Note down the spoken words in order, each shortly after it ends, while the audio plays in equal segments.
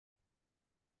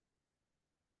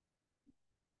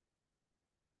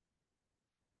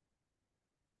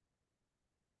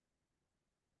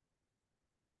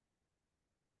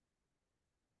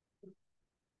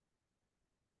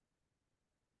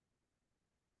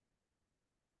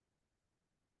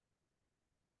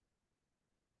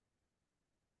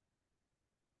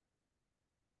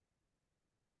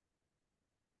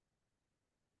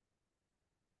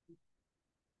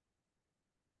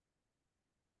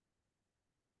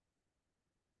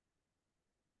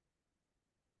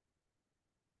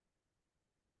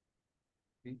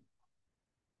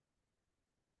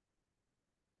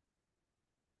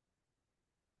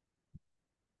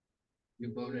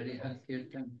You've already had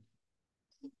kirtan?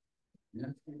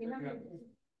 Yeah? You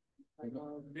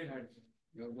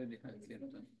already had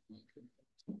kirtan. Okay.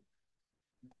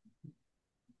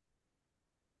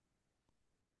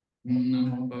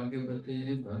 Namo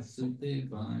Bhagavate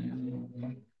Vasudevaya.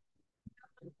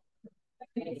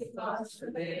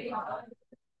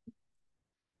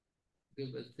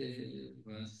 Bhagavate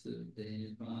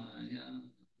Vasudevaya.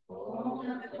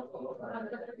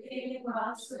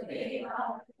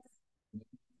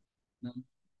 Namo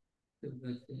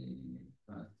Bhagavate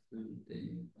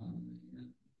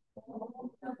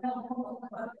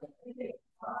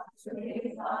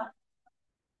Vasudevaya.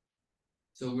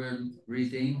 So we're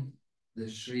reading the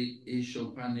Sri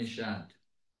Isopanisad,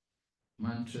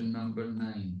 mantra number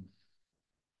 9.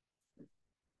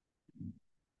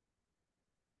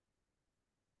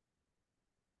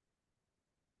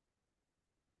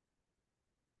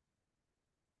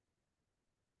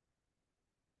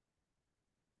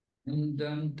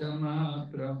 Indantama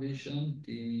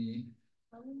pravishanti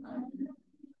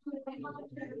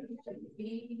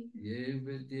ye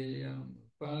vidyayam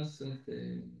upasate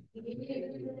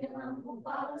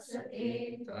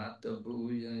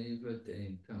tatabhuya ivate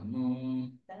tamo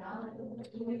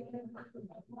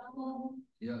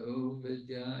yao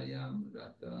vidyayam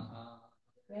rataha.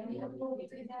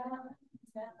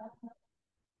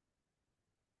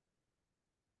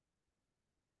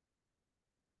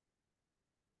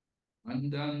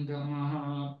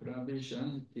 Andantamaha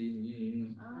pravishanti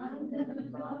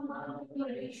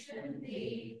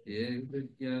ye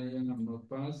vidyayam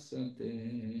upasate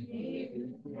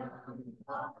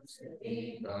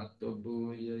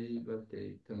tatabhuya ivate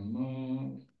tamo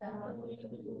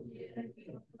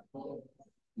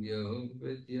yo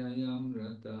vidyayam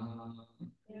rataha.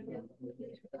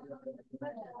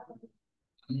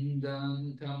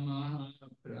 Andantamaha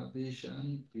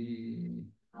pravishanti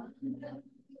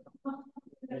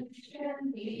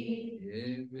ye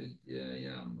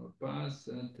vidyayam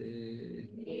upasate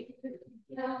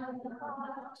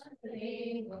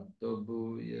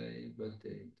tatabhuya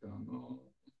ivate tamo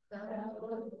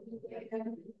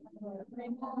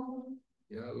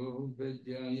yo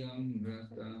vidyayam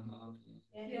rataha.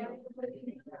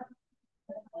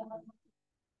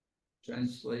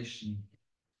 Translation.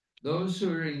 Those who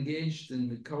are engaged in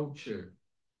the culture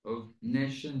of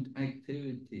nascent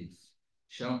activities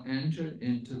shall enter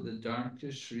into the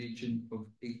darkest region of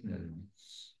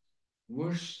ignorance.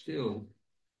 Worse still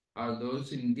are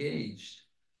those engaged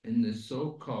in the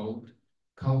so-called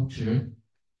culture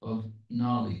of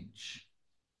knowledge.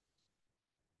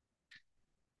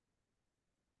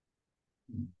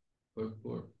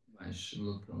 Purport by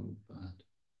Srila Prabhupada.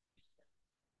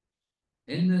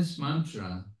 In this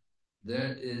mantra,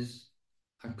 there is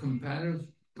a comparative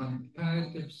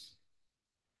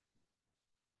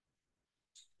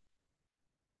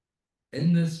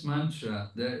in this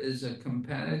mantra, there is a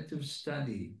comparative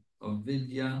study of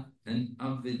vidya and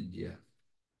avidya.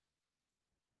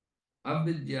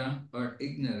 Avidya, or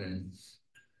ignorance,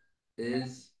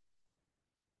 is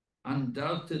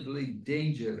undoubtedly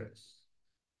dangerous,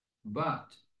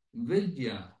 but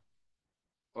vidya,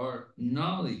 or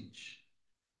knowledge,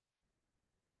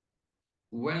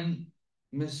 when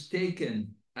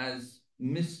mistaken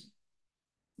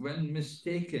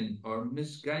or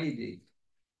misguided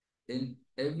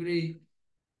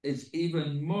is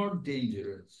even more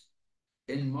dangerous.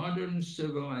 In modern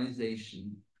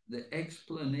civilization, the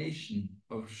explanation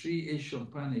of Sri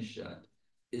Isopanisad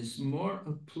is more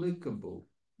applicable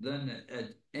than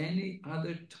at any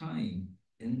other time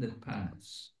in the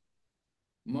past.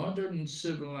 Modern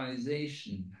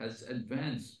civilization has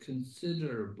advanced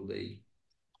considerably.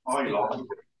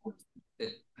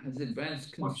 It has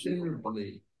advanced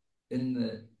considerably in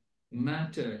the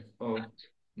matter of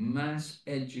mass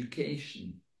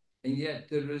education, and yet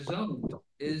the result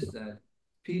is that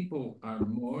people are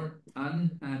more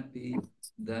unhappy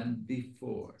than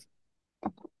before,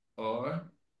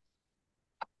 or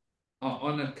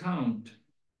on account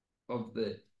of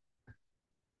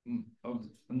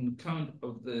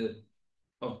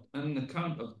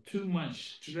too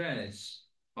much stress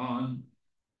on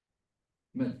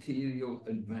material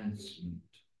advancement.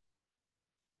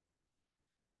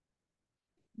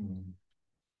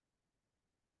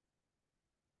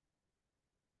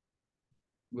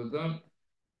 Without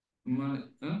my,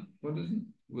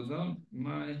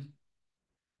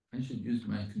 I should use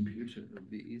my computer. It'll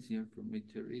be easier for me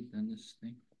to read than this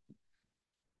thing.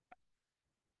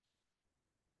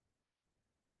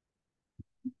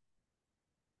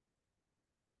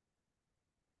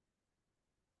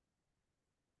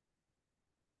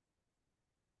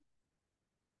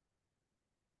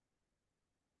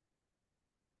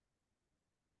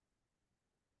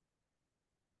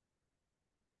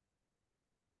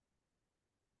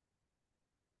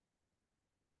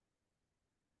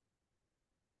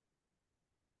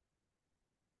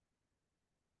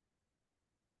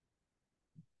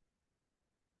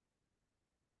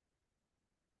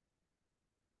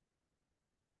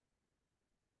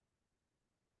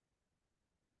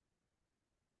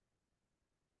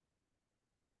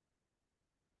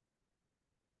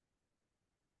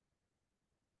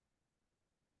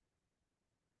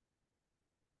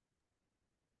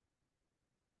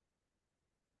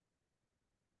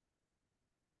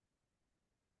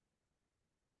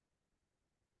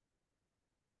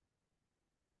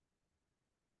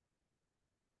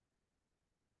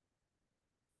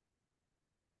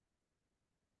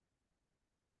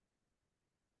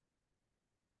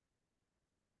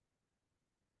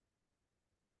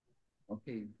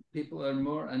 Okay, people are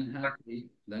more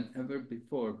unhappy than ever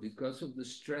before because of the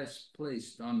stress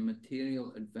placed on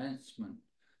material advancement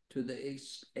to the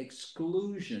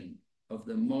exclusion of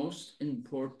the most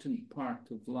important part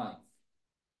of life,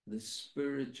 the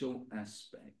spiritual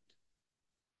aspect.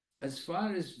 As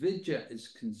far as Vidya is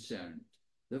concerned,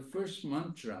 the first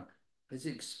mantra has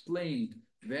explained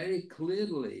very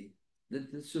clearly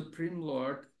that the Supreme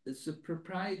Lord is the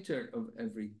proprietor of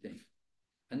everything,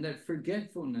 and that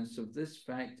forgetfulness of this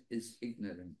fact is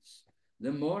ignorance.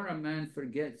 The more a man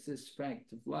forgets this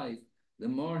fact of life, the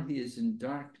more he is in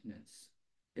darkness.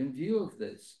 In view of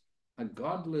this, a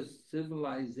godless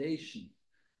civilization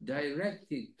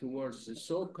directed towards the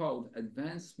so-called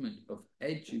advancement of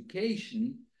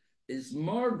education is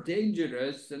more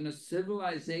dangerous than a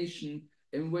civilization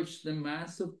in which the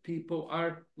mass of people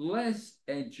are less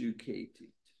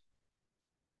educated.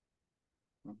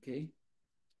 Okay?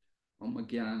 Om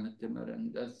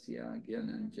Jnana-timirandasya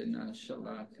Gyananjana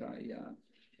Shalakaya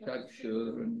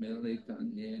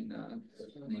Chakshurunmilitanena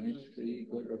Tasmai Shri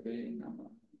Gurave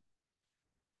Namah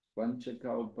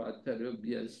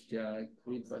Vanchakalpatarubhyascha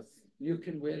Kripas. You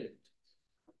can wear it.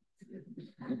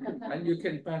 And you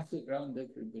can pass it around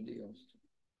everybody else.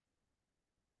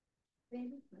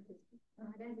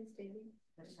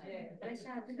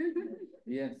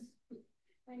 Yes.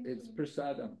 It's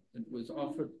prasadam. It was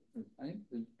offered, right?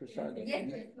 It's prasadam.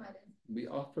 Yes. We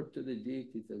offer to the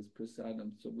deities as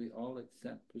prasadam, so we all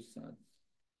accept prasad.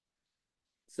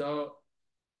 So,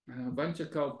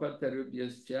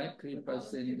 Vanchakalpatarubhyascha Kripa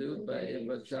Sindhu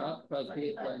Bhayavacha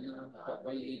Patipanya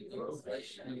Pavayito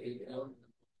Vaishnavito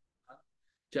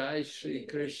Jai Shri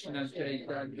Krishna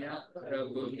Chaitanya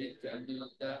Prabhu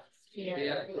Nityananda Shri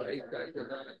Advaita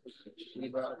Gadadhara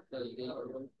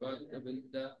Srivastava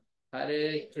Bhaktivedanta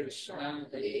Hare Krishna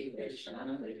Hare Krishna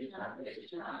Krishna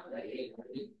Krishna Hare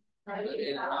Hare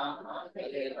Hare Rama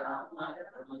Hare Rama Rama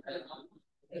Rama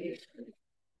Hare Hare.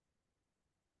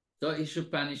 So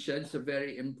Isopanisad is a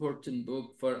very important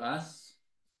book for us.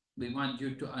 We want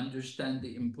you to understand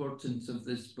the importance of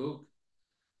this book.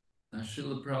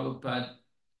 Srila Prabhupada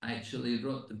actually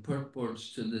wrote the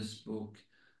purports to this book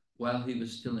while he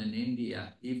was still in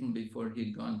India, even before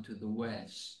he'd gone to the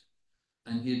West.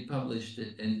 And he had published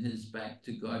it in his Back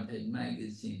to Godhead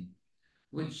magazine,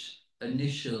 which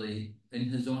initially, in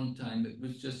his own time, it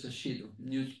was just a sheet of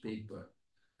newspaper.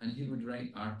 And he would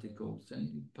write articles and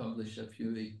he'd publish a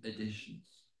few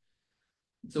editions.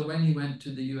 So when he went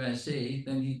to the USA,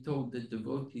 then he told the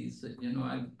devotees that, you know,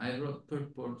 I wrote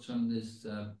purports on this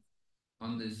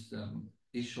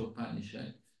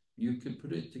Isopanisad. You could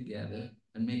put it together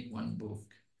and make one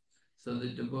book. So the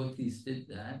devotees did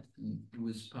that, and it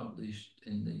was published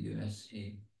in the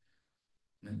USA,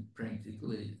 and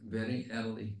practically very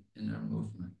early in our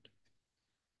movement.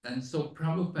 And so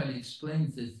Prabhupada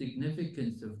explains the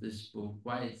significance of this book,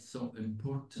 why it's so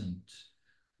important,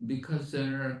 because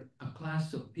there are a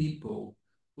class of people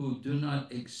who do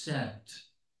not accept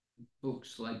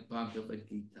books like Bhagavad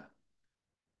Gita.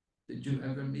 Did you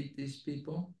ever meet these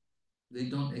people? They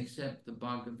don't accept the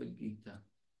Bhagavad Gita.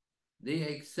 They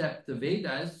accept the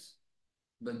Vedas,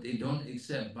 but they don't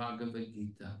accept Bhagavad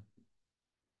Gita.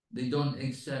 They don't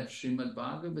accept Srimad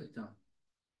Bhagavatam.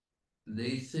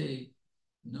 They say,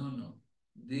 no,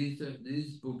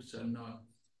 these books are not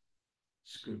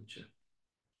scripture.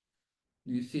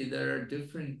 You see, there are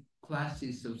different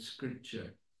classes of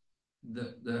scripture.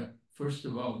 First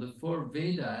of all, the four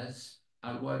Vedas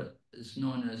are what is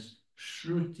known as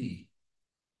Shruti.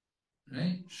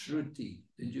 Right? Shruti.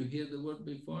 Did you hear the word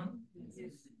before?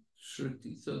 Yes.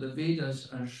 Shruti. So the Vedas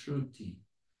are Shruti.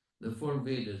 The four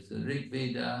Vedas, the Rig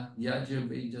Veda, Yajur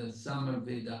Veda, Samar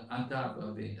Veda,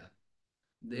 Atharva Veda.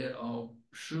 They're all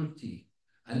Shruti.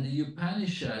 And the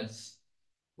Upanishads,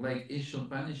 like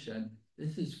Isopanisad,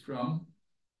 this is from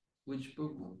which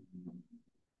book?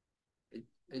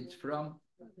 It's from?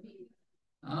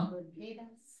 Huh?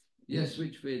 Vedas. Yes,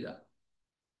 which Veda?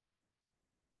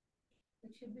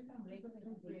 It should be from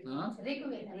Huh?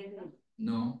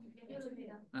 No.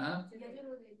 Huh?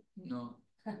 No.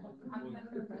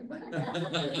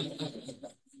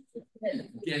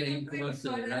 Getting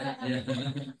closer, right? Yeah.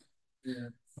 Yeah.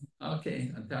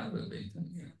 Okay.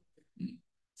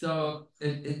 So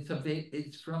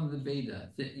it's from the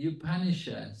Vedas. The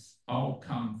Upanishads all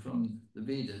come from the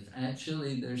Vedas.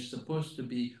 Actually, there's supposed to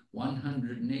be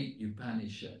 108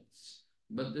 Upanishads,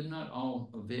 but they're not all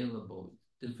available.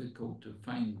 It's difficult to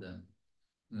find them.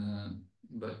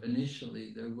 But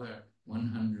initially, there were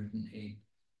 108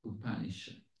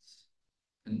 Upanishads,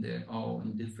 and they're all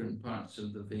in different parts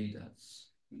of the Vedas.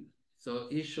 So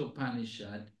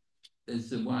Isopanisad is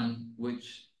the one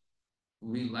which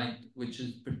we like, which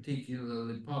is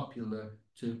particularly popular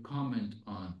to comment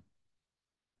on.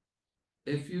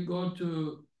 If you go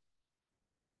to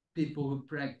people who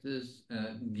practice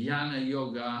Jnana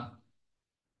Yoga,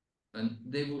 and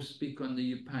they will speak on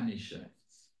the Upanishads.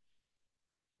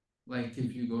 Like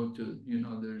if you go to,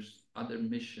 there's other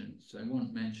missions, I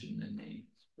won't mention the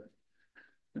names, but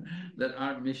there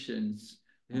are missions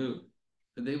who,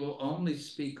 they will only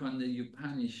speak on the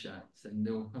Upanishads, and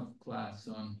they'll have class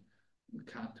on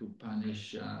Katha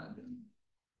Upanishad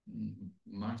and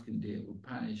Markandeya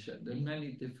Upanishad. There are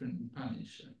many different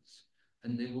Upanishads,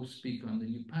 and they will speak on the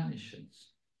Upanishads.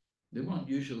 They won't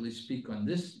usually speak on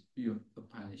this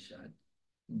Upanishad,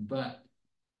 but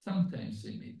sometimes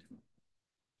they may do.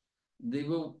 They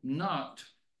will not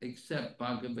accept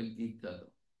Bhagavad Gita,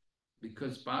 though,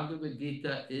 because Bhagavad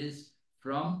Gita is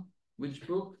from which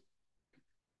book?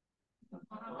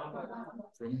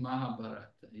 From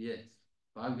Mahabharata, yes.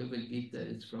 Bhagavad Gita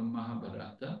is from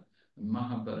Mahabharata.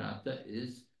 Mahabharata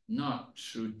is not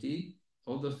Shruti,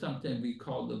 although sometimes we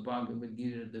call the Bhagavad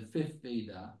Gita the fifth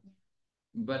Veda,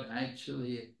 but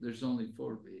actually there's only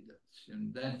 4 Vedas,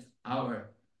 and that's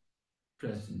our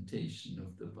presentation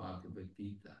of the Bhagavad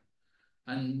Gita.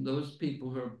 And those people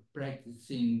who are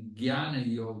practicing Jnana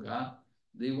Yoga,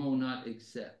 they will not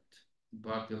accept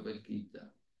Bhagavad Gita.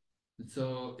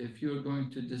 So if you're going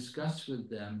to discuss with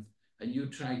them and you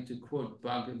try to quote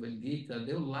Bhagavad Gita,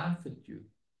 they'll laugh at you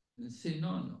and say,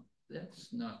 no,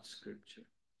 that's not scripture.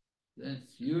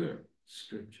 That's your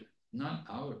scripture, not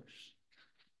ours.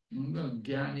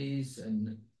 Gyanis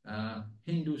and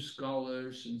Hindu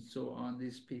scholars and so on,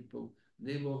 these people,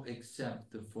 they will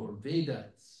accept the 4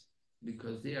 Vedas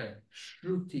because they are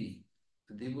Shruti.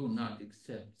 They will not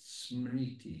accept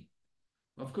Smriti.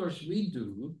 Of course, we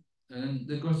do. And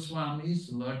the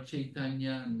Goswamis, Lord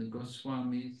Chaitanya and the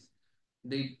Goswamis,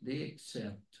 they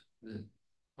accept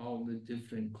all the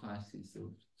different classes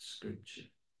of scripture.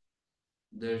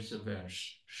 There's a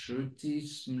verse, Shruti,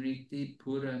 Smriti,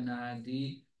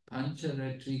 Puranadi,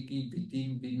 Pancharatriki,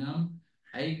 Vidim Vinam,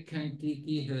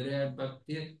 Aikantiki, Hare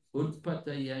Bhakti,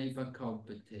 Utpatayaiva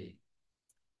Kalpate.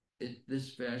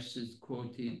 This verse is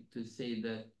quoted to say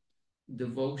that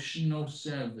devotional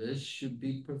service should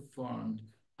be performed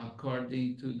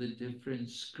according to the different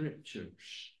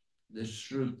scriptures, the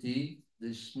Shruti, the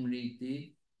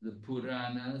Smriti, the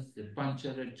Puranas, the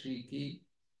Pancharatriki,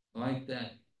 like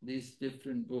that, these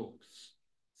different books.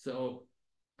 So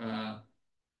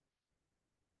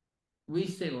we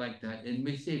say like that, and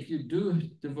we say if you do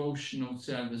devotional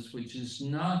service which is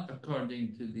not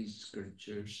according to these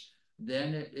scriptures,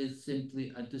 then it is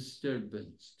simply a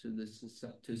disturbance to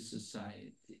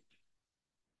society.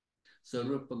 So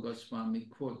Rupa Goswami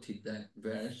quoted that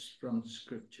verse from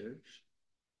scriptures.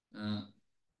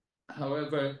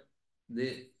 However,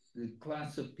 the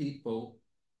class of people,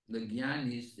 the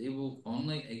Jnanis, they will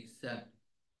only accept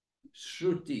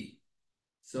Shruti.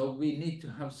 So we need to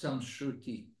have some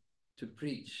Shruti to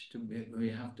preach. We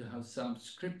have to have some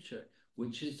scripture,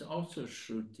 which is also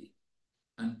Shruti.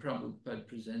 And Prabhupada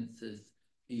presents this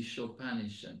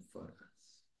Isopanisad for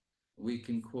us. We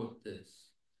can quote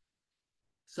this.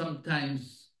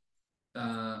 Sometimes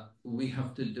we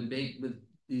have to debate with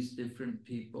these different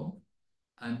people,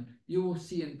 and you will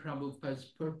see in Prabhupada's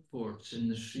purports in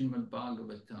the Srimad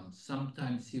Bhagavatam,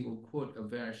 sometimes he will quote a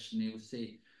verse and he will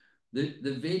say,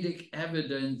 the Vedic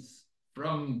evidence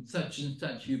from such and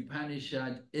such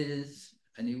Upanishad is,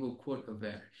 and he will quote a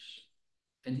verse.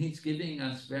 And he's giving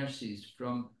us verses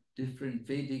from different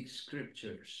Vedic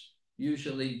scriptures,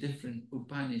 usually different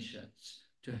Upanishads,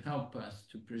 to help us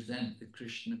to present the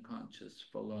Krishna conscious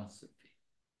philosophy.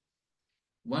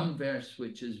 One verse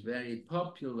which is very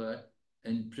popular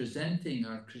in presenting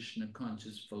our Krishna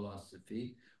conscious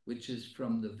philosophy, which is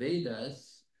from the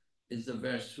Vedas, is a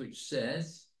verse which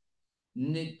says,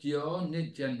 Nityo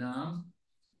Nityanam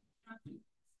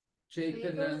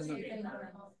Chaitanam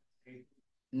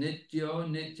Nityo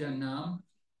Nityanam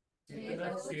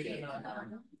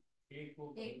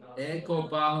Eko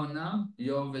Bahunam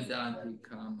Yo Vedati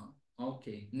Kama.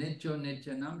 Okay. Nityo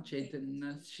Nityanam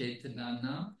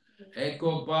Chaitanam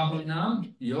Eko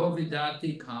Bahunam Yo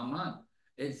Vedati Kama.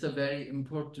 It's a very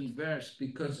important verse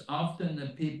because often the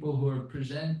people who are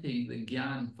presenting the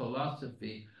Gyan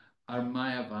philosophy are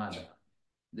Mayavada.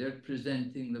 They're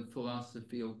presenting the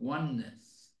philosophy of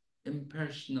oneness,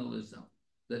 impersonalism,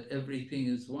 that everything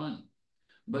is one.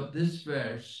 But this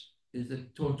verse is a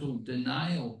total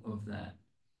denial of that.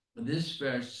 This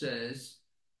verse says,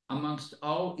 amongst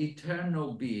all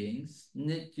eternal beings,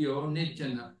 Nityo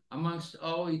Nityana, amongst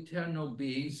all eternal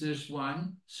beings, there's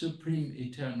one supreme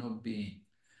eternal being.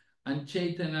 And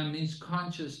Chaitanya means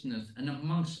consciousness. And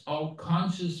amongst all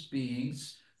conscious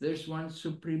beings, there's one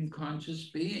supreme conscious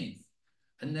being.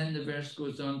 And then the verse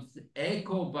goes on,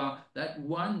 Ekoba, that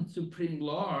one supreme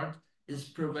Lord is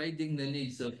providing the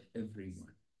needs of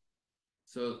everyone.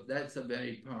 So that's a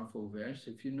very powerful verse.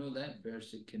 If you know that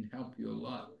verse, it can help you a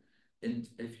lot. And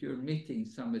if you're meeting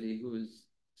somebody who is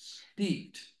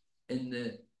steeped in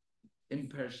the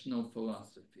impersonal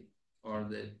philosophy, or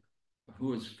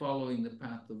who is following the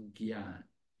path of Gyan.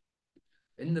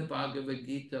 In the Bhagavad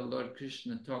Gita, Lord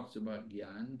Krishna talks about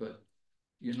Gyan, but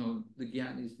you know, the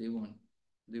Gyanis, they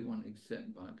won't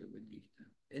accept Bhagavad Gita.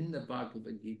 In the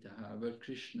Bhagavad Gita, however,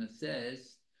 Krishna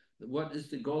says that what is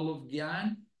the goal of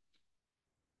Gyan?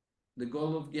 The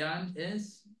goal of Gyan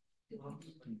is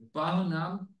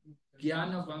Bahunam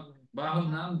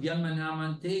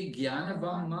Gyamanamante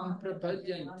Gyanavam Mam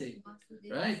Prapadyante.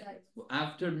 Right?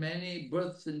 After many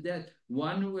births and deaths,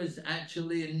 one who is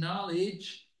actually in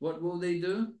knowledge, what will they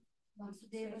do?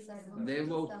 They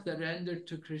will surrender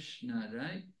to Krishna,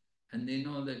 right? And they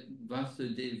know that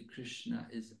Vasudeva Krishna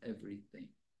is everything.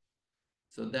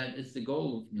 So that is the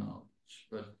goal of knowledge.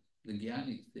 But the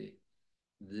Gyanis, they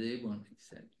won't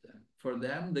accept that. For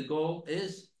them, the goal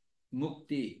is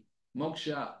mukti,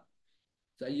 moksha,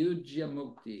 sayujya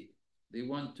mukti. They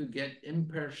want to get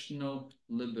impersonal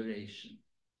liberation.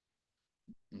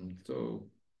 And so,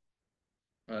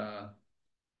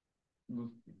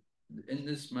 in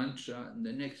this mantra, in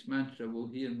the next mantra, we'll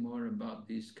hear more about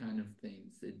these kind of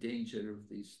things, the danger of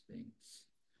these things.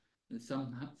 And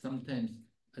sometimes,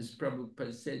 as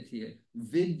Prabhupada said here,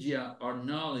 vidya or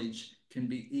knowledge can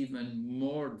be even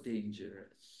more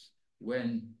dangerous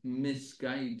when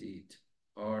misguided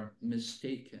or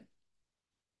mistaken.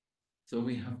 So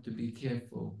we have to be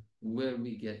careful where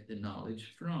we get the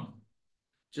knowledge from.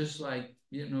 Just like,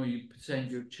 you know, you send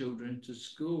your children to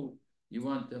school, you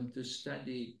want them to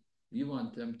study, you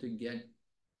want them to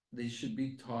they should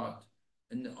be taught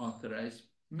in the authorized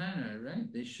manner,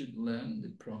 right? They should learn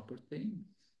the proper things.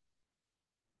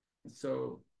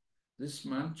 So this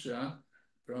mantra,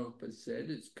 Prabhupada said,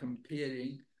 it's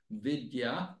comparing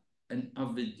vidya and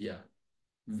avidya.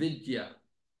 Vidya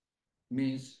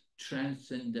means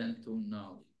transcendental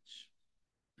knowledge,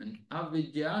 and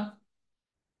avidya,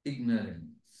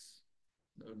 ignorance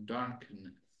or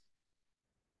darkness.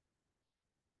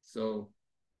 So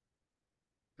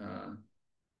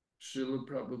Srila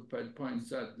Prabhupada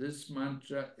points out this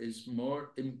mantra is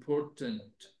more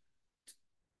important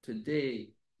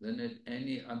today than at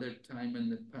any other time in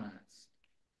the past.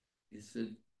 He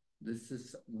said,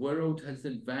 world has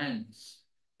advanced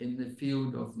in the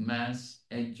field of mass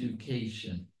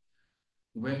education.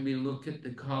 When we look at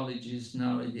the colleges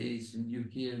nowadays and you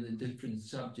hear the different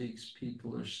subjects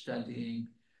people are studying,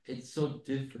 it's so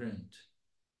different.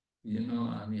 You know,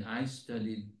 I mean, I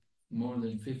studied more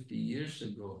than 50 years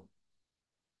ago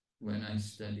when I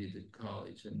studied at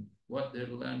college. And what they're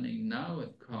learning now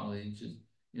at college is,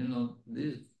 you know,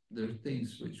 there are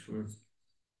things which were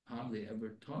hardly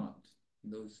ever taught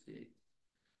in those days.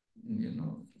 You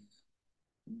know,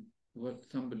 what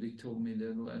somebody told me,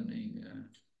 they're learning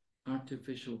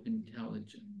artificial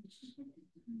intelligence,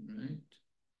 right?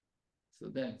 So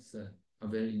that's a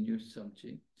very new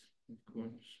subject, of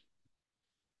course.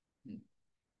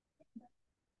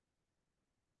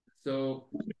 So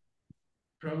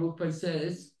Prabhupada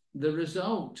says the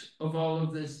result of all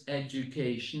of this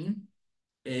education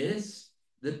is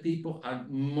that people are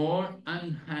more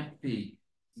unhappy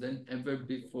than ever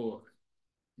before,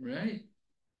 right?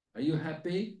 Are you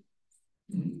happy?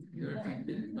 You're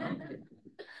happy.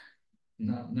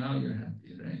 Now you're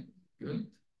happy, right? Good.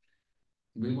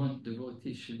 We want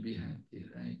devotees should be happy,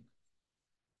 right?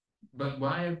 But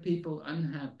why are people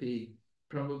unhappy?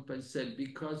 Prabhupada said,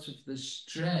 because of the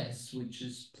stress which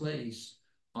is placed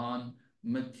on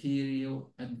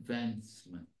material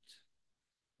advancement.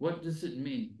 What does it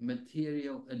mean,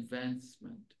 material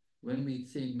advancement? When we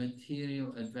say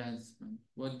material advancement,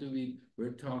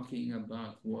 we're talking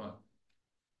about what?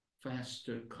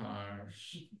 Faster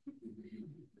cars.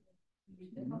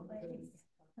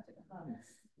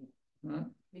 Huh?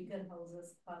 Bigger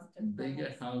houses, faster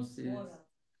Bigger houses.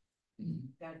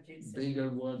 Bigger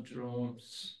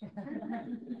wardrobes,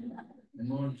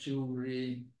 more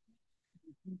jewelry,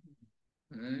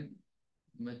 right?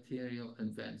 Material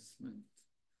advancement.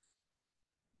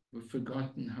 We've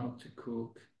forgotten how to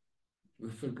cook.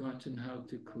 We've forgotten how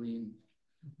to clean.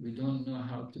 We don't know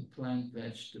how to plant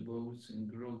vegetables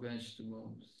and grow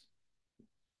vegetables.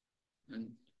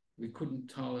 And we couldn't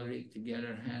tolerate to get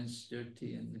our hands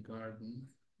dirty in the garden.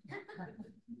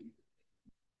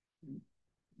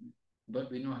 But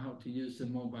we know how to use the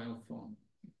mobile phone.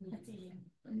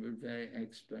 And we're very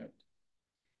expert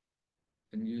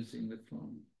in using the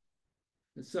phone.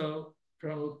 So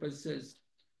Prabhupada says,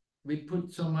 we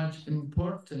put so much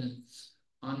importance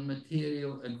on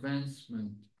material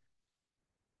advancement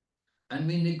and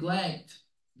we neglect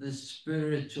the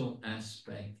spiritual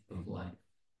aspect of life.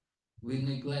 We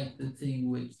neglect the thing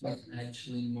which is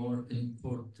actually more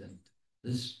important,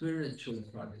 the spiritual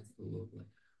part of life.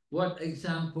 What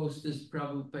examples does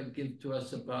Prabhupada give to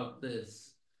us about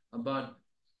this? About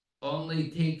only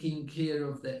taking care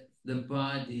of the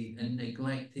body and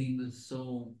neglecting the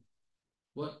soul.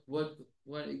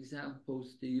 What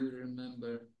examples do you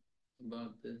remember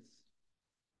about this?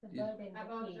 About the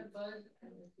bird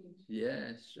and the cage.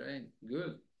 Yes, right.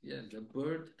 Good. Yeah, the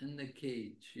bird in the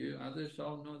cage. You others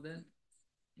all know that?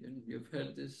 You've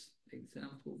heard this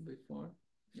example before?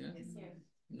 Yeah? Yes.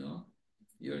 No?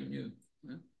 You're new.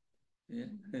 Huh? Yeah.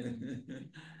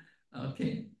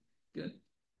 Okay, good.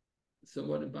 So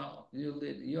what about you?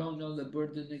 You all know the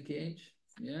bird in the cage?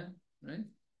 Yeah, right?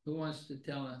 Who wants to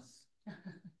tell us?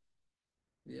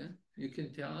 Yeah, you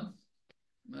can tell us.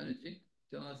 Maraji,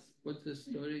 tell us what's the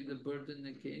story, the bird in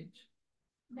the cage?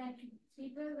 That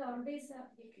people always,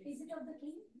 is it of the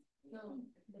king? No,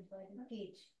 the bird in the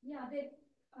cage. Yeah,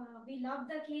 we love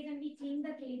the cage and we clean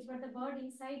the cage, but the bird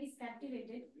inside is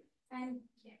captivated and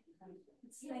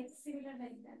it's like similar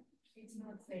like that. It's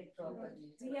not fed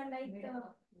properly. We are like the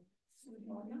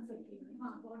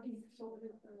body, soul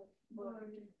of the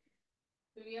bird.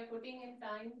 So we are putting in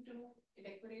time to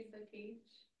decorate the cage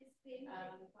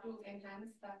to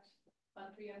enhance that,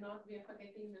 but we are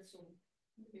forgetting the soul.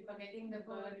 We're forgetting the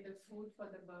bird, the food for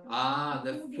the bird. Ah,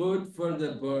 the food for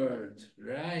the bird,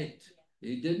 right.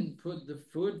 You didn't put the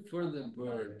food for the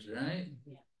bird, right?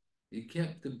 You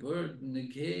kept the bird in the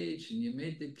cage and you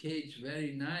made the cage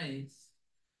very nice,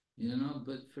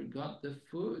 but forgot the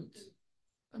food.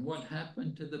 And what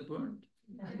happened to the bird?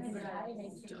 It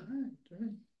died,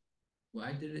 right?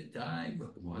 Why did it die?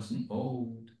 Well, it wasn't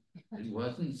old. It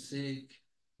wasn't sick.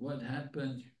 What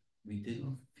happened? We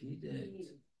didn't feed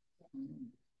it.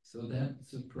 So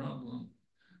that's a problem.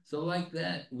 So like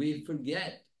that, we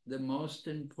forget the most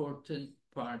important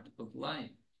part of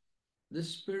life, the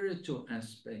spiritual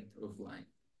aspect of life.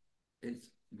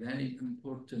 It's very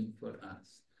important for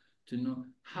us to know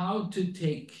how to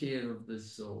take care of the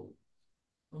soul.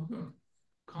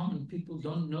 Common people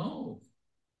don't know.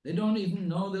 They don't even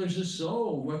know there's a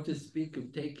soul, what to speak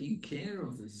of taking care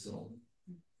of the soul.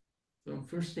 So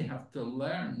first they have to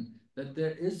learn that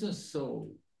there is a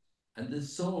soul, and the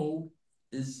soul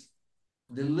is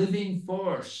the living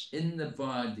force in the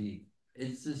body.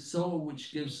 It's the soul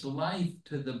which gives life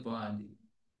to the body.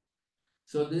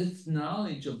 So this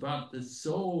knowledge about the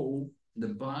soul, the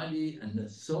body and the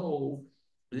soul,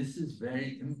 this is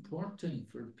very important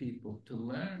for people to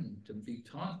learn, to be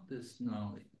taught this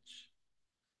knowledge.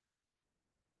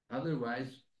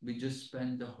 Otherwise, we just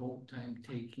spend the whole time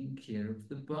taking care of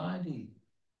the body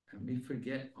and we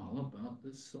forget all about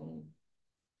the soul.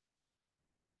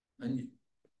 And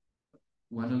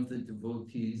one of the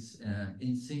devotees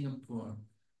in Singapore,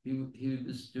 he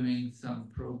was doing some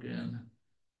program.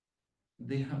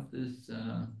 They have this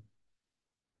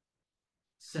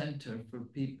center for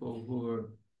people who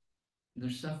they're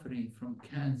suffering from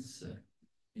cancer,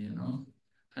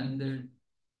 and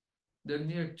they're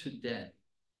near to death.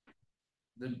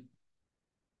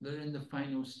 They're in the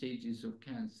final stages of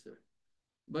cancer,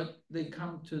 but they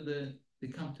come to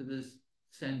this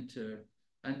center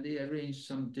and they arrange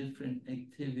some different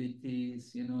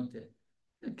activities,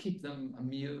 to keep them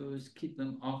amused, keep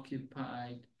them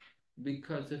occupied.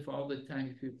 Because if all the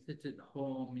time, if you sit at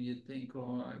home, you think,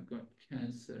 oh, I've got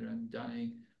cancer, I'm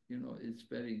dying, it's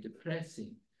very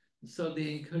depressing. So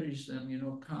they encourage them,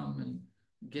 come and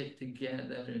get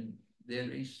together, and they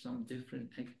arrange some different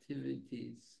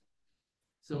activities.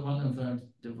 So one of our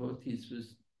devotees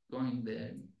was going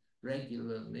there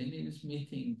regularly, and he was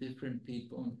meeting different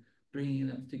people and bringing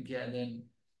them together and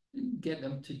get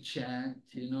them to chant,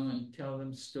 and tell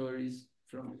them stories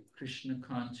from Krishna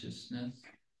consciousness.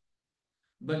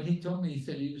 But he told me, he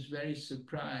said he was very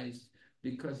surprised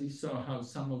because he saw how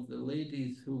some of the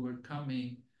ladies who were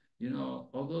coming,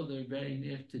 although they're very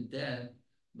near to death,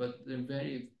 but they're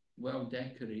very well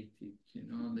decorated,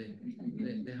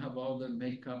 they have all their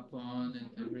makeup on and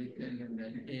everything, and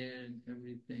their hair and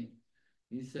everything.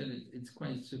 He said it's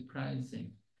quite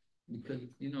surprising because,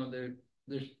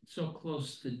 they're so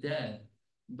close to death,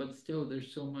 but still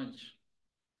there's so much,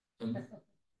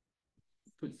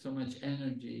 put so much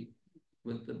energy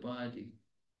with the body.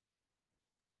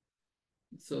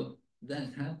 So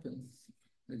that happens.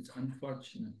 It's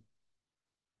unfortunate.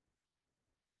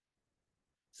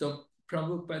 So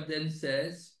Prabhupada then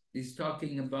says, he's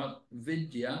talking about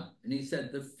Vidya, and he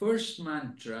said the first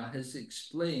mantra has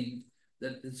explained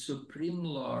that the Supreme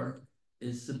Lord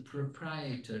is the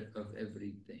proprietor of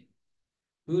everything.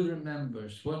 Who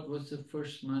remembers? What was the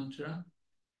first mantra?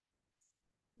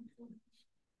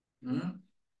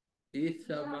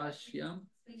 Isavasyam.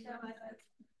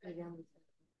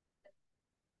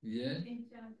 Yes.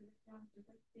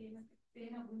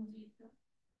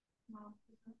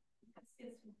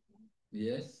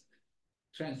 Yes.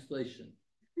 Translation.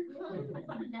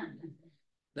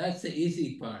 That's the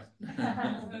easy part.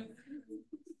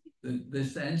 The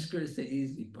Sanskrit is the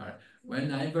easy part.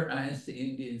 Whenever I ask the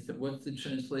Indians, what's the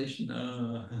translation?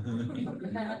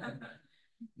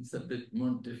 It's a bit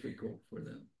more difficult for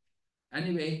them.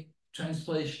 Anyway,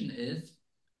 translation is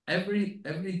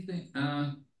everything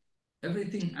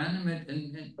animate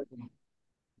and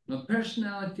the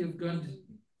personality of God.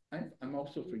 I'm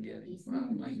also forgetting.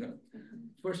 Oh my God.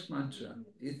 First mantra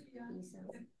is.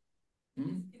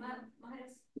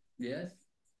 Yes.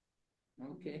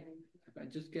 Okay. If I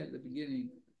just get the beginning.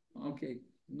 Okay.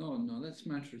 No, that's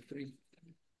mantra 3.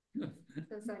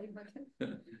 Sorry,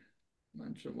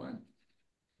 Mantra 1.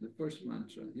 The first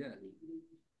mantra, yeah.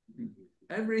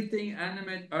 Everything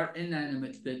animate or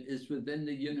inanimate that is within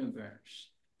the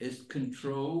universe is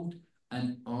controlled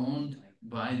and owned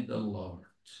by the Lord.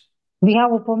 We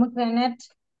have a pomegranate.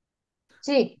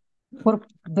 See, for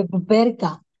the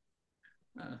berka.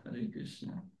 Hare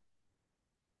Krishna.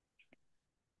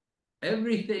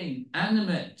 Everything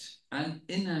animate and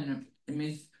inanimate, it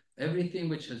means everything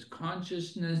which has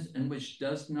consciousness and which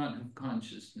does not have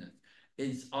consciousness.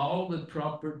 It's all the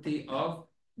property of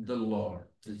the Lord,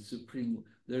 the Supreme.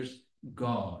 There's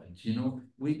God, you know,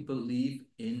 we believe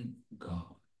in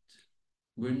God.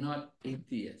 We're not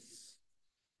atheists.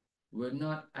 We're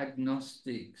not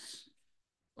agnostics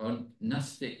or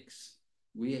gnostics.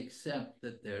 We accept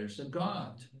that there's a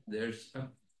God. There's a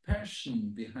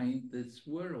person behind this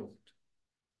world.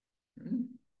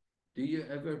 Do you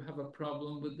ever have a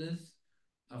problem with this?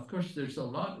 Of course, there's a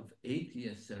lot of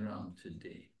atheists around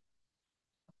today.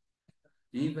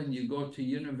 Even you go to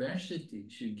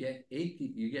universities, you get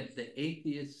the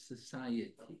atheist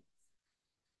society.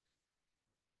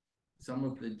 Some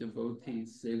of the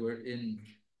devotees, they were in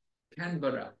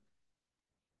Canberra,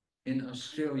 in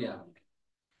Australia.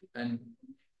 And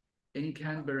in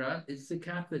Canberra, it's the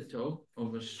capital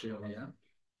of Australia.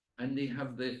 And they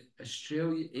have the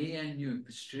ANU,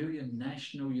 Australian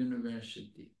National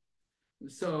University.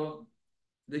 So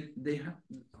they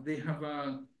have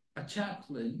a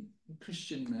chaplain, a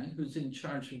Christian man, who's in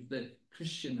charge of the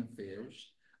Christian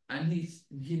affairs. And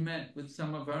he met with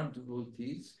some of our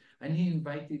devotees and he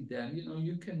invited them, you know,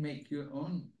 you can make your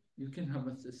own, you can have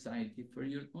a society for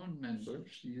your own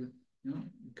members, you know,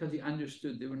 because he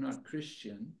understood they were not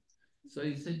Christian. So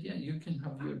he said, yeah, you can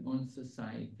have your own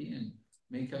society and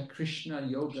make a Krishna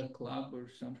yoga club or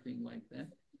something like that.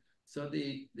 So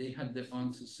they had their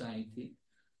own society.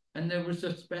 And there was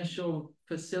a special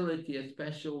facility, a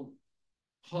special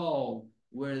hall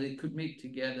where they could meet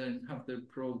together and have their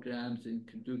programs and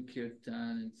could do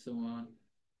kirtan and so on.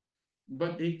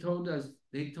 But they told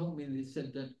me, they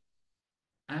said that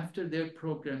after their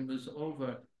program was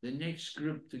over, the next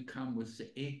group to come was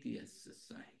the Atheist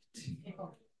Society.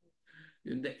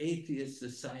 And the Atheist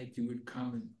Society would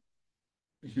come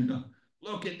and, you know,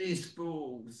 look at these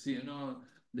fools, you know,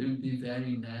 they would be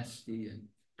very nasty and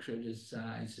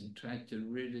criticize and try to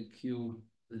ridicule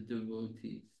the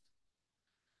devotees.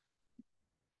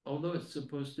 Although it's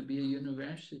supposed to be a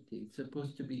university, it's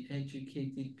supposed to be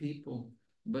educated people,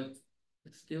 but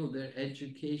still their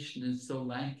education is so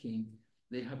lacking,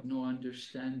 they have no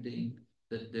understanding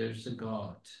that there's a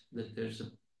God, that there's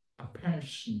a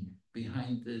person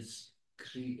behind this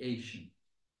creation.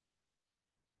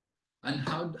 And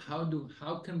how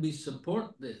can we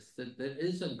support this, that there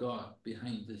is a God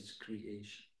behind this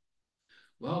creation?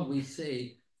 Well, we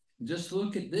say, just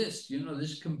look at this, you know,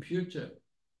 this computer.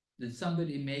 Did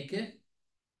somebody make it?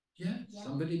 Yeah,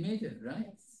 somebody made it, right?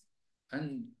 Yes.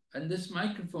 And this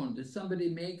microphone, did somebody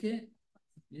make it?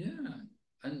 Yeah.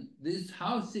 And these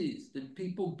houses, did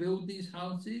people build these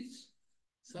houses?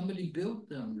 Somebody built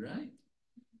them, right?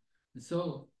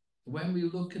 So when we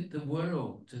look at the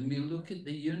world and we look at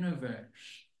the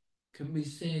universe, can we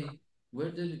say,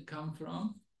 where did it come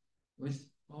from?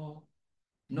 Oh,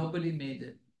 nobody made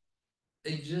it.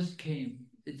 It just came.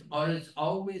 It's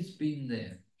always been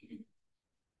there.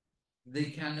 They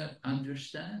cannot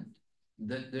understand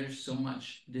that there's so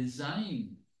much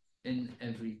design in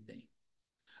everything.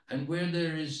 And where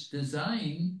there is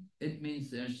design, it means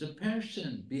there's a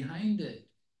person behind it.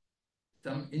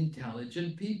 some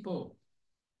intelligent people,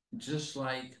 just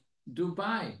like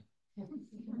Dubai.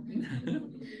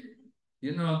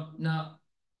 You know, now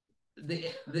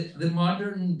the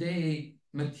modern day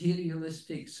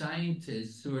materialistic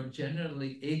scientists who are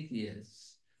generally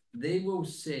atheists, they will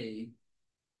say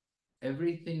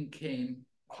everything came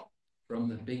from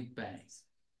the Big Bang.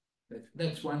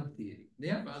 That's one theory. They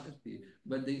have other theories,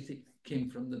 but they say it came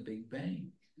from the Big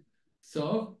Bang.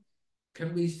 So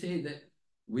can we say that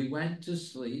we went to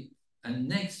sleep and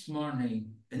next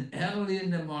morning, and early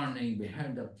in the morning, we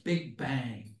heard a big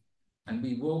bang and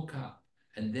we woke up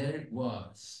and there it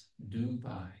was,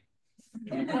 Dubai.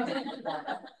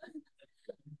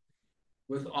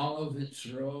 With all of its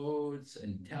roads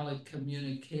and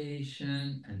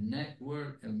telecommunication and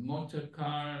network and motor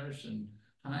cars and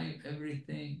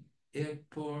everything,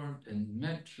 airport and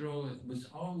metro, it was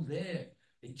all there.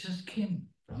 It just came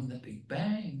from the Big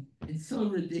Bang. It's so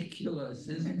ridiculous,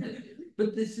 isn't it?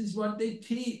 But this is what they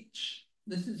teach.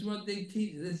 This is what they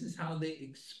teach. This is how they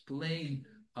explain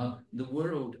the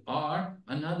world. Or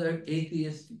another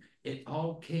atheist, it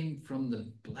all came from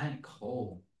the black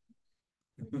hole.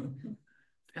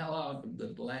 Fell out of the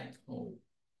black hole.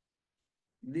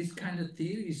 These kind of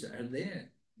theories are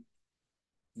there.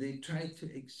 They try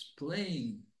to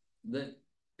explain that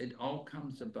it all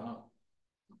comes about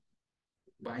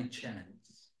by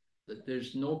chance, that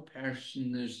there's no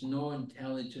person, there's no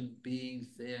intelligent beings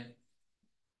there.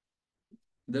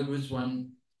 There was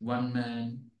one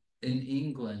man in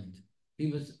England.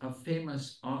 He was a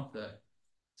famous author.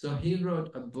 So he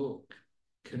wrote a book,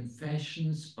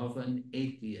 Confessions of an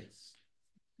Atheist.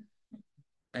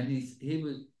 And he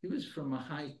was from a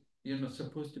high,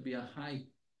 supposed to be a high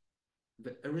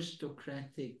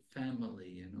aristocratic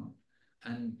family,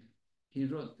 and he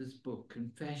wrote this book,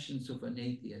 Confessions of an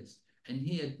Atheist, and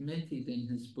he admitted in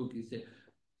his book, he said,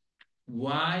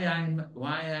 why I'm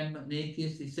an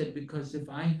atheist, he said, because if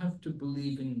I have to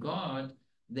believe in God,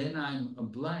 then I'm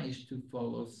obliged to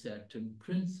follow certain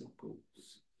principles,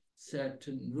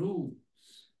 certain rules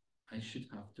I should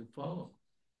have to follow.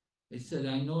 He said,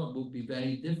 I know it will be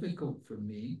very difficult for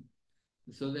me,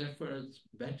 so therefore it's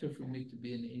better for me to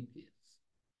be an atheist.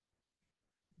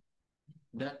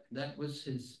 That was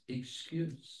his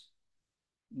excuse.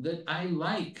 That I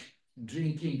like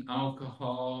drinking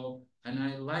alcohol and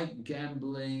I like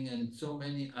gambling and so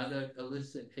many other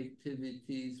illicit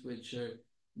activities which are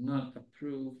not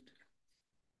approved.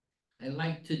 I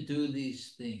like to do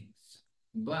these things,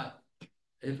 but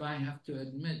if I have to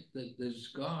admit that there's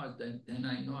God, then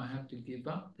I know I have to give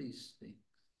up these things.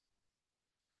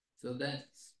 So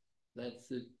that's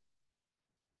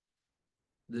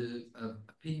the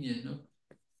opinion of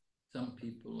some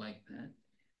people like that.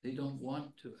 They don't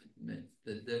want to admit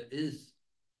that there is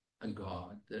a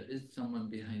God, there is someone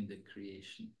behind the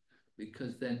creation,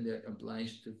 because then they're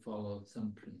obliged to follow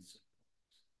some principles.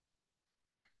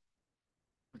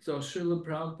 So Srila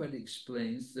Prabhupada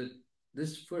explains that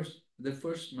the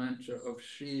first mantra of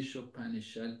Sri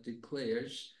Isopanisad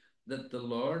declares that the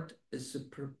Lord is the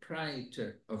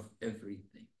proprietor of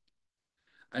everything.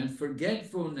 And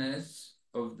forgetfulness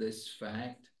of this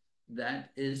fact,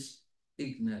 that is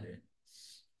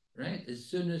ignorance, right? As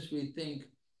soon as we think,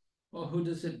 oh, who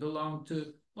does it belong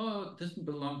to? Oh, it doesn't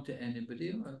belong to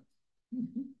anybody.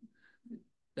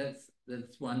 That's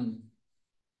one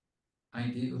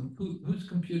idea. Whose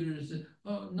computer is it?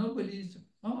 Oh, nobody's.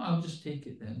 Oh, I'll just take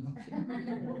it then. Okay.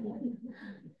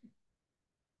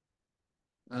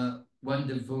 One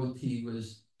devotee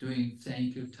was doing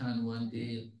Sankirtan one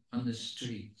day on the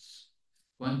streets.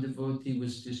 One devotee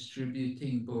was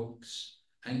distributing books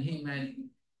and he met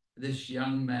this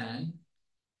young man,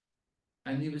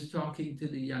 and he was talking to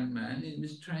the young man and he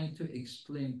was trying to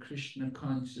explain Krishna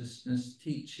consciousness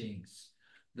teachings,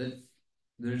 that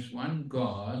there's one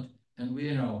God and we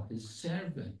are all his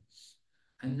servants.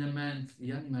 And the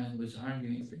young man was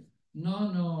arguing, saying,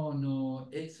 no,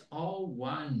 it's all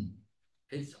one.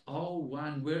 It's all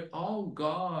one. We're all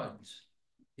gods.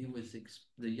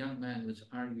 The young man was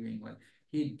arguing like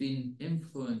he'd been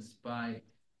influenced by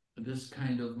this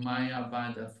kind of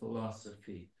Mayavada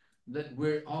philosophy, that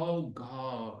we're all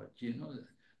God,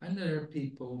 And there are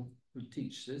people who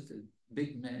teach this,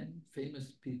 big men,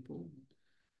 famous people.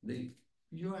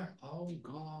 You are all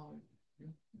God.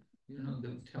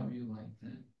 They'll tell you like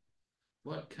that.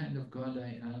 What kind of God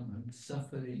I am? I'm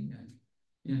suffering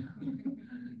and,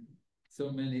 so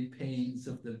many pains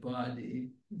of the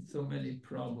body, so many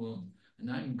problems, and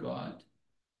I'm God.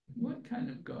 What kind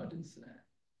of God is that?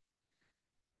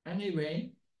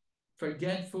 Anyway,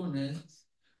 forgetfulness.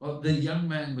 The young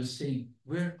man was saying,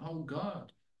 we're all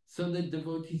God. So the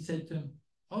devotee said to him,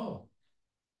 oh,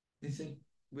 He said,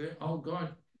 we're all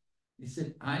God. He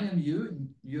said, I am you,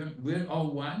 and we're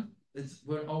all one.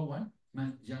 We're all one.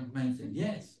 Young man said,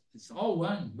 yes, it's all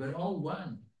one. We're all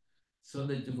one. So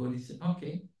the devotee said,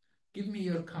 okay, give me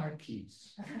your car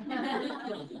keys.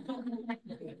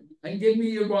 And give me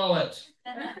your wallet.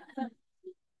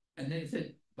 And then he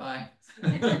said, bye.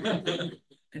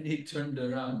 And he turned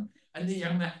around. And the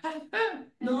young man,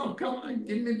 no, come on,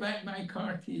 give me back my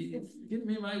car keys. Give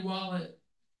me my wallet.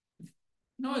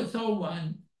 No, it's all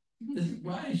one.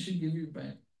 Why I should give you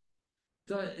back?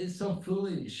 So it's so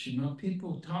foolish, you know.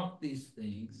 People talk these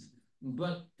things,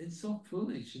 but it's so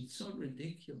foolish. It's so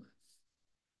ridiculous.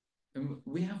 And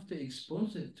we have to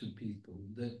expose it to people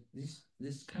that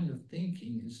this kind of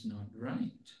thinking is not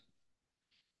right.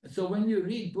 So when you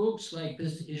read books like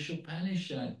this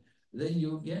Isopanisad, then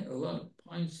you'll get a lot of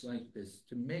points like this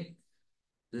to make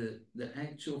the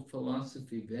actual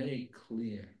philosophy very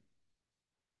clear.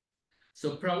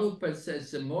 So Prabhupada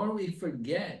says, the more we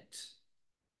forget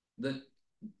that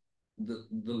the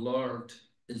Lord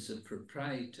is a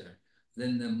proprietor,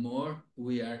 then the more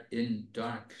we are in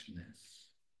darkness.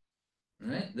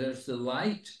 Right? There's the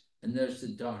light and there's the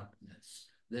darkness.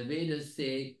 The Vedas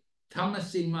say,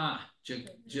 tamasima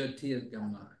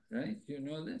jyotirgama. Right? You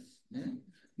know this? Yeah?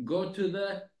 Go to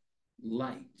the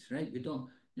light. Right? We don't,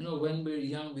 you know, when we're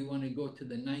young, we want to go to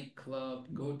the nightclub,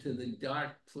 go to the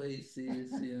dark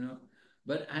places, you know.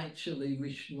 But actually,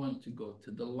 we should want to go to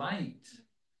the light.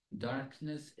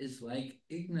 Darkness is like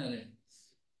ignorance.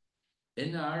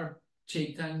 In our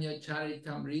Chaitanya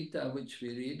Charitamrita, which we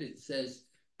read, it says,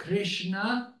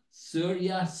 Krishna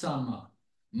Surya Sama,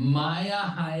 Maya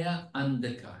Haya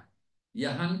Andhakar.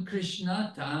 Yahan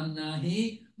Krishna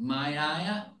Tanahi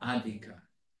Mayaya Adhikar.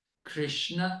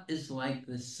 Krishna is like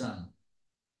the sun,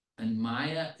 and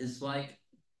Maya is like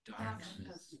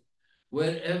darkness.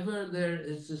 Wherever there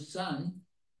is a sun,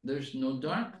 there's no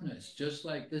darkness. Just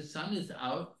like the sun is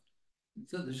out,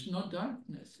 so there's no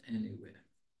darkness anywhere.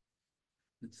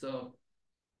 And so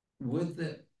with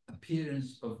the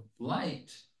appearance of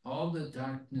light, all the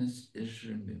darkness is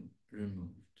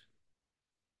removed.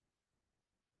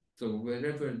 So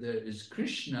wherever there is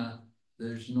Krishna,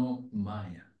 there's no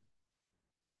Maya.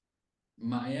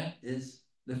 Maya is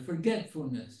the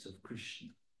forgetfulness of Krishna.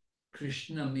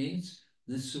 Krishna means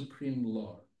the Supreme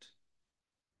Lord.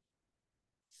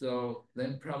 So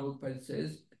then Prabhupada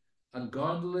says, a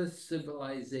godless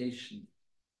civilization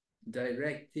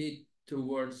directed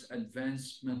towards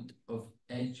advancement of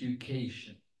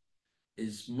education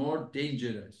is more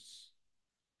dangerous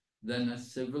than a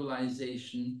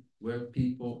civilization where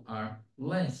people are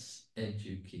less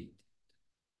educated.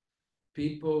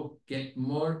 People get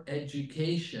more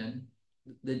education.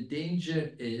 The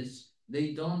danger is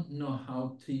they don't know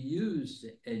how to use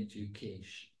the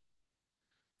education.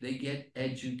 They get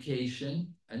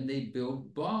education and they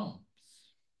build bombs.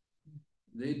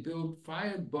 They build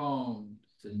fire bombs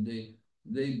and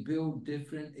they build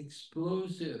different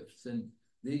explosives and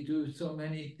they do so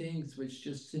many things which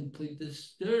just simply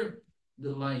disturb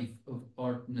the life of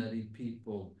ordinary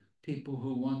people, people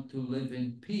who want to live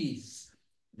in peace.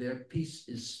 Their peace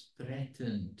is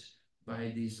threatened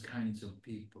by these kinds of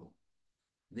people.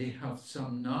 They have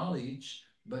some knowledge,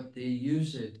 but they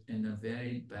use it in a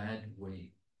very bad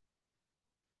way.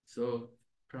 So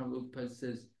Prabhupada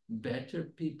says, better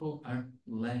people are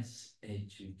less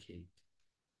educated.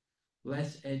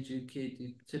 Less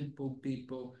educated, simple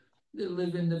people, they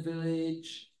live in the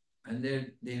village and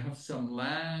they have some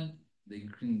land, they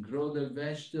can grow their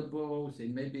vegetables, they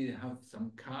maybe have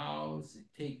some cows,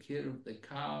 they take care of the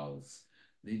cows,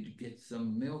 they get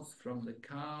some milk from the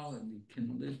cow and they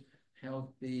can live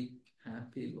healthy,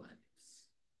 happy lives.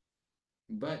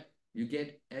 But you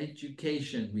get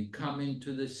education. We come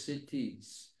into the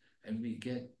cities and we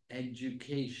get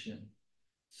education,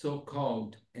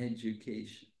 so-called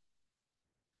education.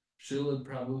 Srila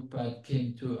Prabhupada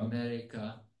came to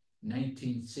America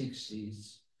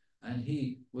 1960s, and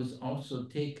he was also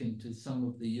taken to some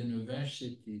of the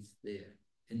universities there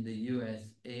in the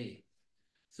USA.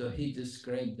 So he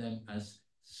described them as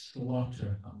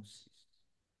slaughterhouses.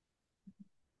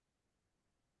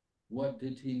 What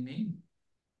did he mean?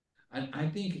 And I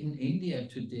think in India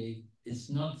today, it's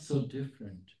not so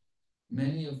different.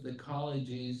 Many of the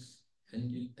colleges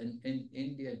in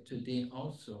India today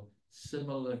also,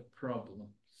 similar problems.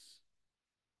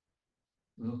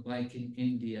 Like in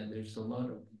India, there's a lot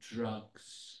of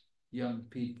drugs, young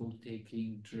people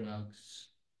taking drugs.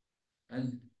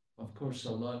 And of course,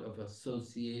 a lot of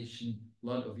association, a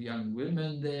lot of young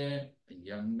women there, and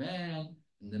young men,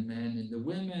 and the men and the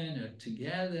women are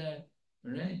together,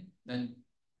 right? And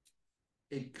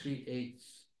it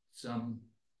creates some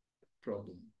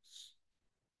problems.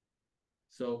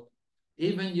 So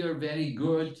even you're very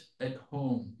good at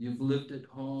home, you've lived at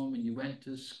home and you went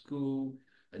to school,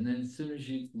 and then as soon as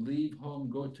you leave home,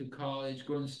 go to college,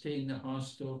 go and stay in the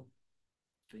hostel,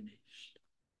 finished.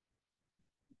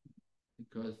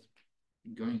 Because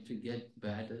you're going to get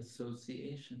bad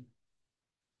association.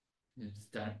 You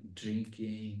start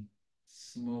drinking,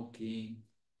 smoking,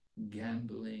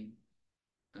 gambling,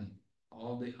 and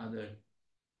all the other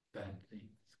bad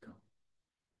things come.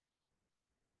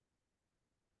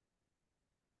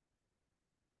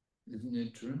 Isn't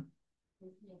it true?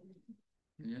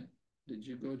 Yeah. Did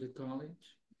you go to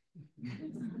college?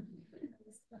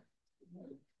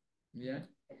 Yeah.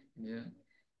 Yeah.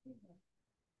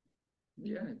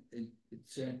 Yeah.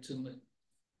 It's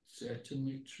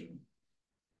certainly true.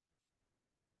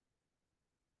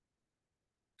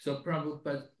 So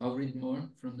Prabhupada, I'll read more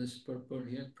from this purport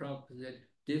here. Prabhupada said,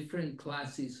 different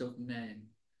classes of men,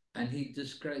 and he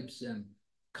describes them.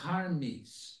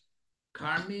 Karmis.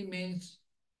 Karmi means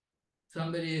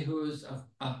somebody who's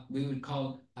we would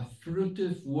call a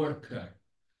fruitive worker,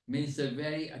 means they're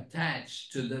very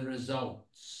attached to the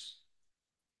results.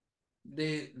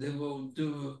 They may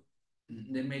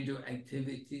do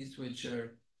activities which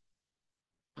are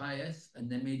pious,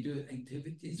 and they may do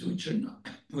activities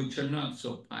which are not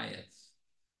so pious.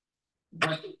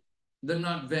 But they're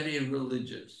not very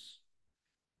religious.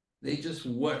 They just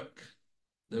work.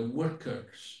 They're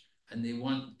workers, and they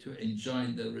want to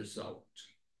enjoy the result.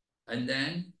 And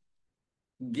then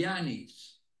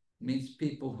Gyanis means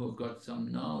people who've got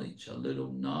some knowledge, a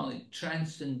little knowledge,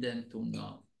 transcendental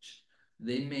knowledge.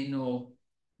 They may know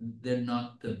they're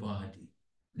not the body.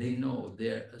 They know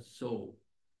they're a soul.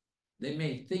 They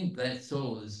may think that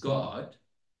soul is God.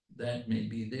 That may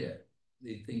be there.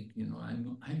 They think,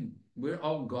 we're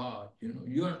all God.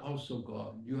 You're also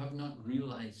God. You have not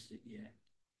realized it yet.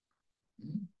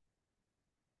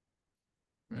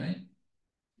 Right?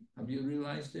 Have you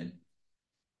realized it?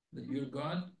 That you're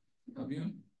God? Have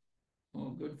you?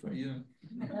 Oh, good for you.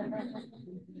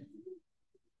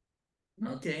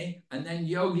 Okay, and then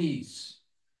yogis.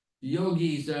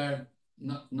 Yogis are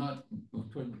not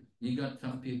you got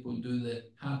some people do the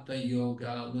hatha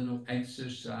yoga, a little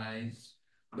exercise,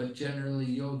 but generally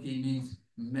yogi means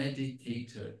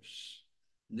meditators.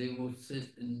 They will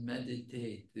sit and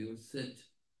meditate. They will sit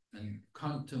and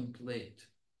contemplate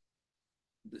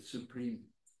the Supreme.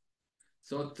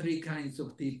 So three kinds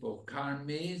of people: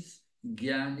 karmis,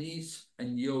 jnanis,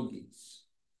 and yogis.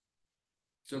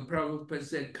 So Prabhupada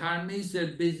said, karmis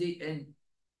are busy in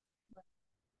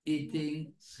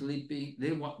eating, sleeping.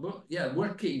 They want,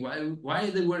 working. Why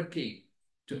are they working?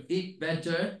 To eat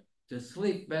better, to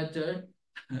sleep better,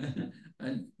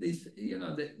 and these,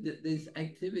 these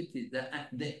activities,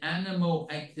 the animal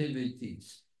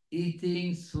activities: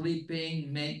 eating,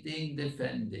 sleeping, mating,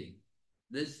 defending.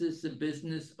 This is the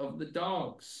business of the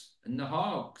dogs and the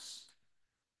hogs.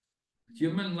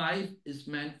 Human life is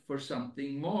meant for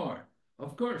something more.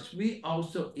 Of course, we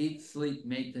also eat, sleep,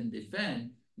 mate, and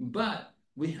defend, but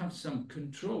we have some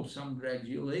control, some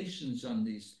regulations on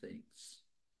these things.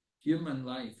 Human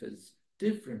life is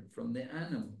different from the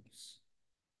animals.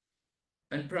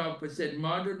 And Prabhupada said,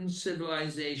 modern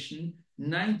civilization,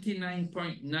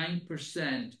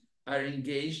 99.9% are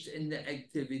engaged in the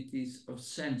activities of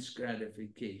sense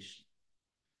gratification.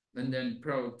 And then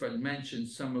Prabhupada mentioned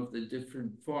some of the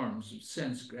different forms of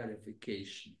sense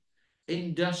gratification.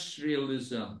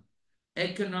 Industrialism,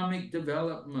 economic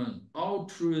development,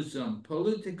 altruism,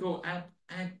 political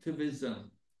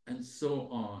activism, and so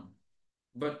on.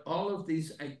 But all of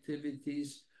these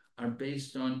activities are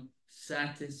based on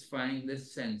satisfying the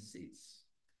senses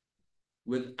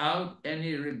without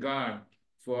any regard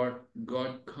for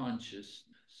God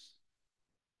consciousness,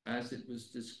 as it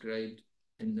was described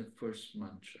in the first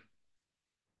mantra.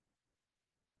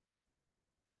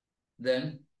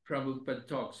 Then Prabhupada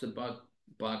talks about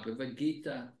Bhagavad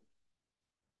Gita.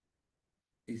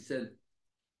 He said,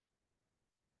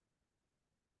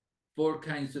 4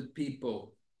 kinds of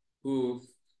people who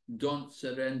don't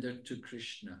surrender to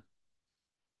Krishna.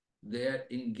 They're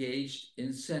engaged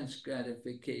in sense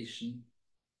gratification.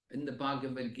 In the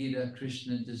Bhagavad Gita,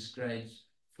 Krishna describes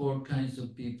 4 kinds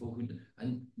of people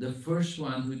and the first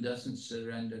one who doesn't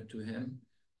surrender to him,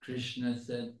 Krishna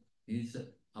said, he's a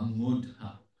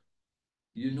mudha.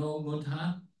 You know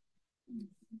mudha?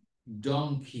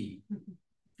 Donkey.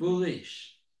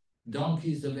 Foolish.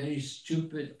 Donkey is a very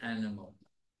stupid animal,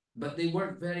 but they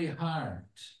work very hard.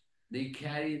 They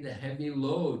carry the heavy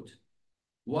load.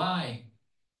 Why?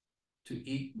 To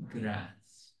eat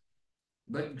grass.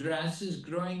 But grass is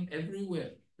growing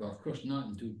everywhere. Well, of course, not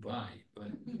in Dubai,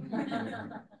 but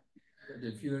But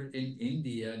if you're in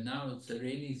India, now it's a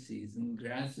rainy season,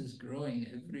 grass is growing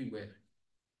everywhere.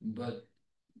 But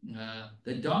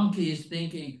the donkey is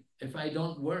thinking, if I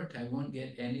don't work, I won't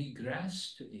get any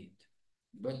grass to eat.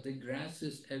 But the grass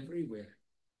is everywhere.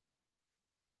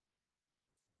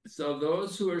 So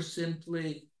those who are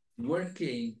simply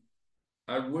working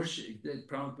are worshiping, the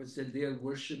Prabhupada said they are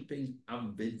worshipping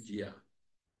avidya.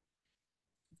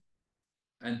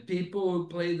 And people who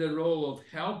play the role of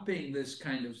helping this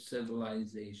kind of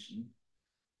civilization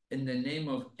in the name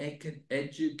of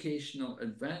educational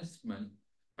advancement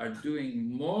are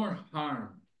doing more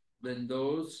harm than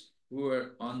those who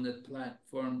are on the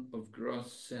platform of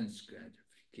gross sense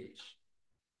gratification.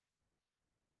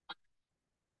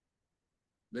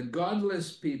 The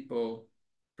godless people,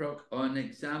 an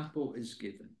example is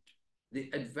given. The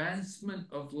advancement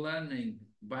of learning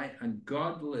by a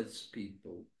godless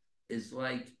people is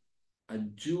like a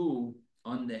jewel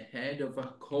on the head of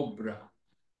a cobra.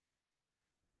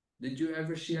 Did you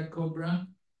ever see a cobra?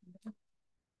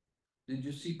 Did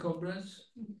you see cobras?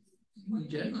 You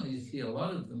generally see a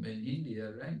lot of them in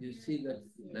India, right? You see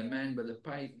the man with a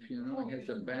pipe, you know, he has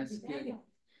a basket.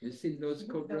 You see those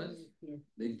cobras?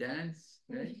 They dance,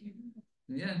 right?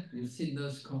 Yeah, you've seen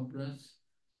those cobras.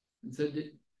 So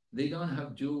they don't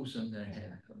have jewels on their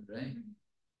head, right?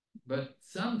 But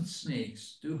some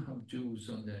snakes do have jewels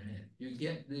on their head. You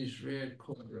get these rare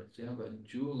cobras, they have a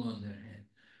jewel on their head.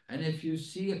 And if you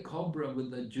see a cobra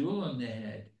with a jewel on their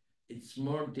head, it's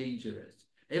more dangerous.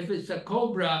 If it's a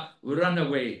cobra, run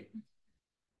away.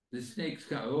 The snakes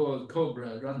go, oh,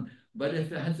 cobra, run. But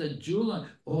if it has a jewel on,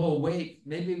 oh, wait,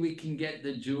 maybe we can get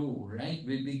the jewel, right?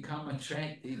 We become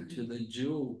attracted to the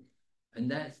jewel.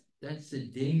 And that's the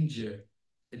danger.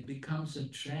 It becomes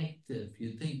attractive.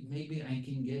 You think, maybe I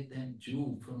can get that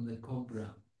jewel from the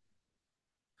cobra.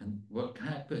 And what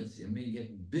happens? You may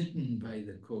get bitten by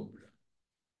the cobra.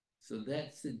 So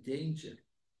that's the danger.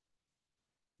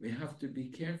 We have to be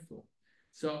careful.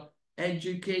 So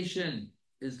education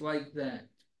is like that.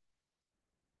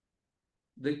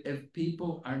 If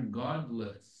people are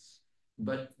godless,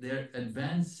 but they're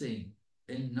advancing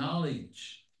in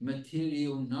knowledge,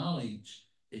 material knowledge,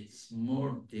 it's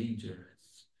more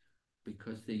dangerous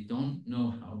because they don't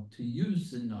know how to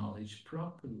use the knowledge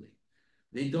properly.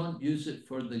 They don't use it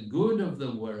for the good of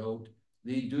the world.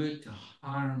 They do it to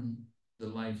harm the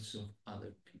lives of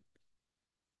other people.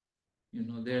 You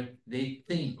know, they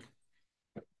think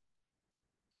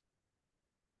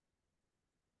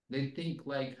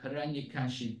like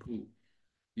Hiranyakashipu.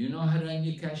 You know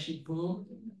Hiranyakashipu?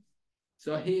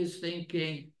 So he is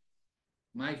thinking,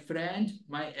 my friend,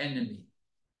 my enemy,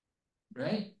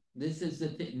 right? This is the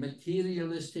thing.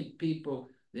 Materialistic people,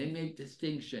 they make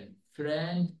distinction,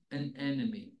 friend and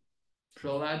enemy.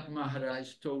 Prahlad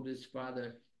Maharaj told his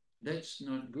father, that's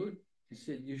not good. He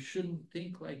said, you shouldn't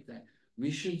think like that.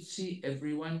 We should see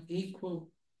everyone equal.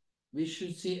 We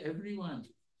should see everyone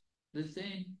the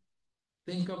same.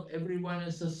 Think of everyone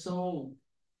as a soul.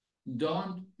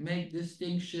 Don't make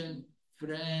distinction,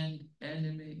 friend,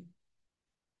 enemy.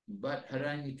 But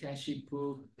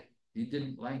Hiranyakashipu, he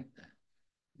didn't like that.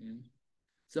 You know?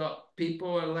 So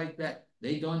people are like that.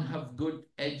 They don't have good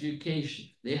education.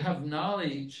 They have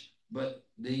knowledge, but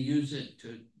they use it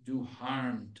to do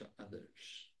harm to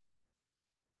others.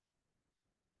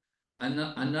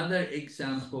 Another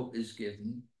example is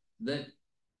given that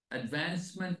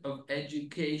advancement of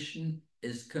education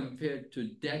is compared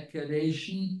to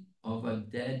decoration of a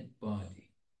dead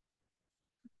body.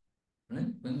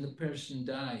 Right? When the person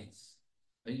dies,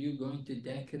 are you going to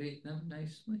decorate them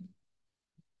nicely?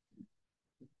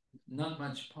 Not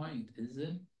much point, is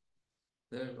it?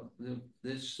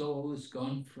 Their soul is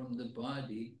gone from the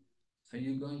body. Are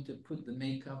you going to put the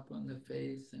makeup on the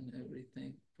face and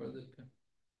everything for the,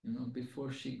 you know,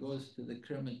 before she goes to the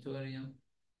crematorium?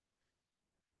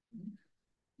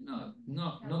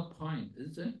 No point,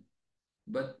 is it?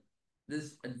 But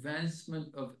this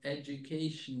advancement of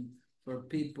education for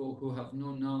people who have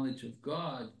no knowledge of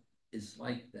God is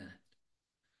like that.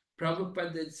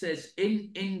 Prabhupada says,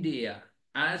 in India,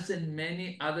 as in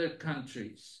many other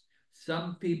countries,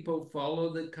 some people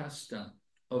follow the custom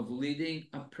of leading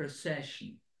a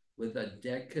procession with a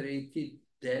decorated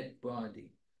dead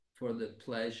body for the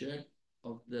pleasure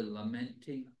of the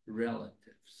lamenting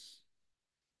relatives.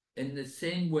 In the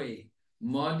same way,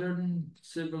 modern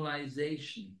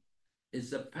civilization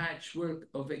is a patchwork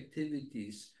of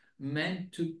activities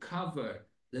meant to cover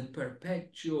the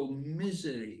perpetual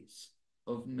miseries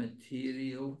of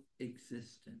material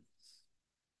existence.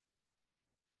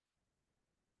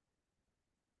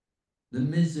 The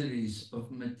miseries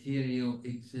of material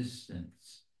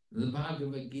existence. The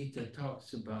Bhagavad Gita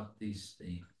talks about these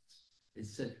things. It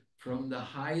said, from the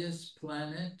highest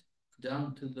planet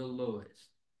down to the lowest.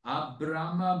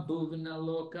 Abrahma bhuvana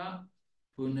loka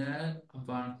punar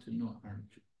avartano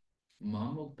arju.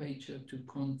 Mamo pecha tu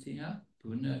kontiya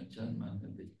punar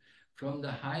janmanavid. From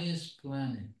the highest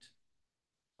planet,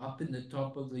 up in the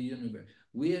top of the universe.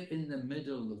 We're in the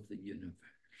middle of the universe.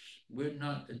 We're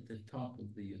not at the top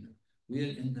of the universe.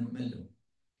 We're in the middle.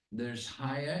 There's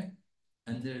higher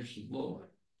and there's lower.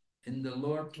 In the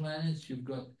lower planets, you've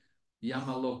got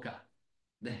Yamaloka,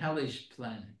 the hellish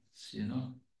planets, you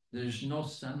know. There's no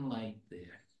sunlight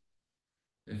there.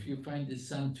 If you find the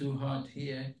sun too hot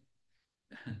here,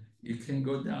 you can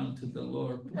go down to the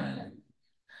lower planet.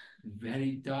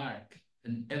 Very dark.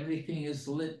 And everything is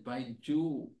lit by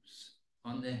jewels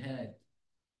on the head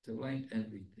to light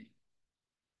everything.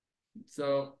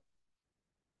 So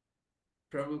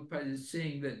Prabhupada is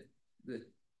saying that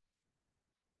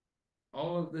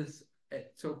all of this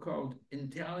so-called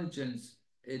intelligence,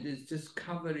 it is just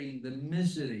covering the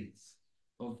miseries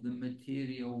of the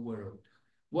material world.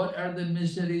 What are the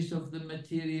miseries of the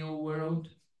material world?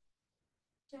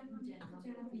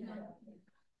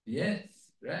 Yes,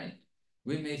 right.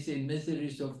 We may say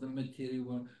miseries of the material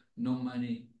world, no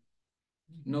money,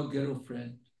 no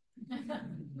girlfriend.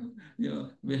 You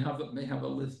know, we may have a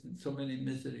list of so many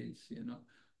miseries, you know.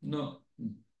 No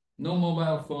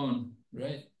mobile phone,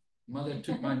 right? Mother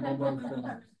took my mobile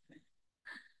phone.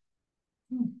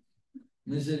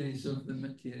 Miseries of the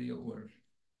material world.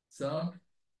 So,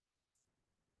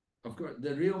 of course,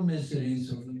 the real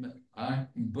miseries of the are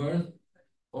birth,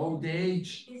 old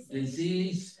age,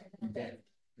 disease, death.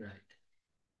 Right.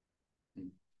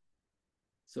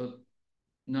 So,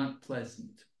 not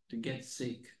pleasant to get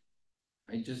sick.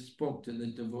 I just spoke to the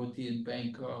devotee in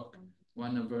Bangkok,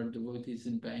 one of our devotees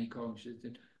in Bangkok. She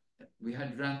said, we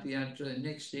had Rath Yatra, the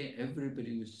next day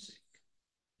everybody was sick.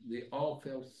 They all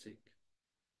felt sick.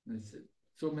 And I said,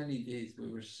 so many days we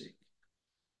were sick.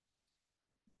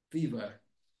 Fever.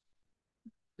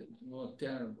 Oh,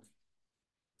 terrible.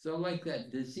 So like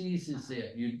that, disease is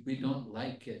there. We don't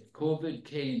like it. COVID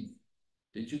came.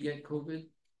 Did you get COVID?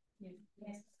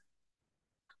 Yes.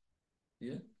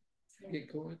 Yeah?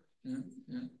 Get COVID? Yeah,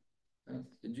 yeah.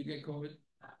 Did you get COVID?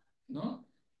 No?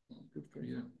 Oh, good for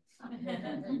you.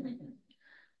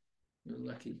 You're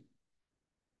lucky.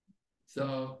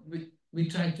 So we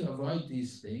try to avoid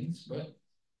these things, but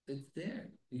it's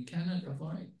there. You cannot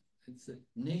avoid. It's the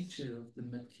nature of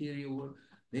the material world.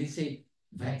 They say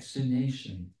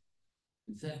vaccination.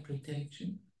 Is that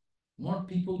protection? More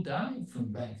people die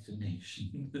from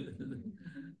vaccination.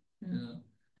 You know,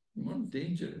 more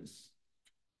dangerous.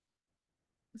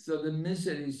 So the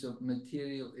miseries of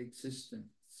material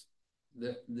existence,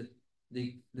 they're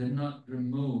not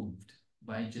removed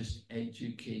by just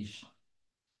education.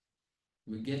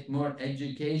 We get more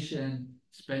education,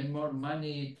 spend more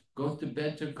money, go to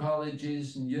better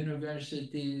colleges and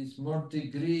universities, more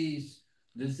degrees.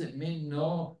 Does it mean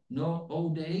no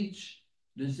old age?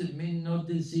 Does it mean no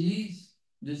disease?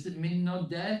 Does it mean no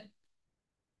death?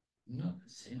 No, the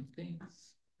same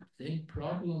things. Same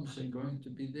problems are going to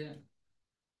be there.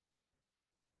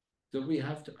 So we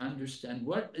have to understand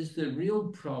what is the real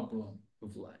problem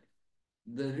of life.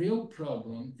 The real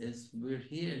problem is we're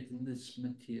here in this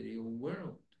material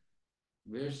world.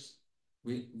 We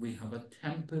have a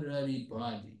temporary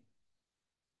body.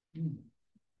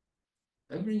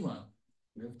 Everyone,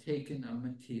 we have taken a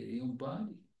material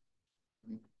body.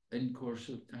 In course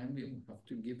of time, we will have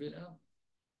to give it up.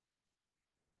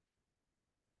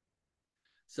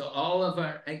 So all of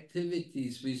our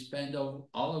activities, we spend all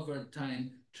of our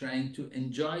time trying to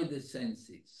enjoy the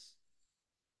senses.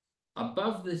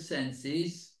 Above the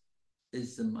senses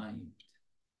is the mind.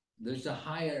 There's a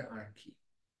hierarchy,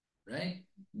 right?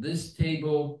 This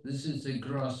table, this is the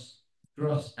gross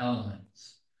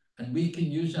elements. And we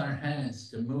can use our hands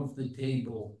to move the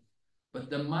table, but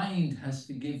the mind has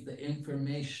to give the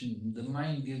information. The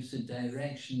mind gives the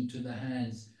direction to the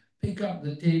hands. Pick up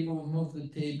the table, move the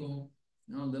table.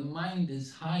 No, the mind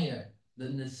is higher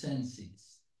than the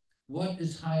senses. What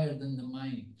is higher than the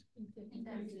mind?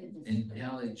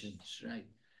 Intelligence, right?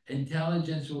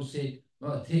 Intelligence will say,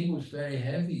 well, the table's very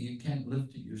heavy, you can't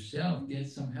lift it yourself, get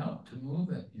some help to move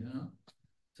it, you know?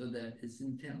 So that is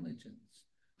intelligence.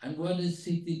 And what is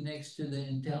seated next to the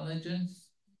intelligence?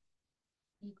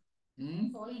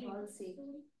 The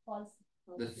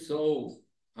soul.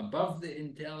 Above the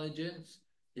intelligence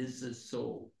is the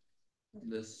soul.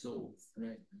 The soul,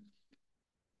 right?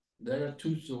 There are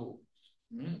two souls.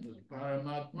 The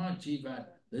Paramatma, Jiva,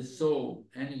 the soul.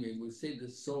 Anyway, we'll say the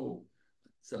soul.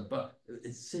 So, but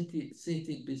it's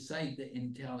seated beside the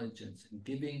intelligence and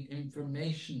giving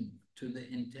information to the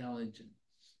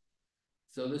intelligence.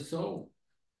 So the soul,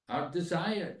 our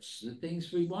desires, the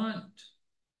things we want,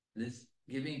 this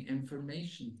giving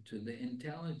information to the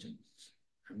intelligence,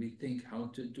 and we think how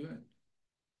to do it.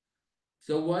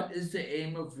 So what is the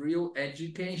aim of real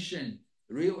education?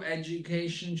 Real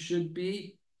education should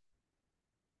be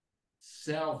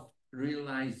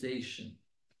self-realization,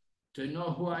 to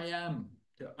know who I am,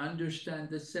 to understand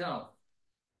the self.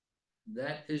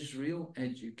 That is real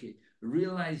education.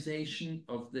 Realization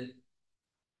of the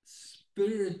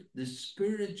spirit, the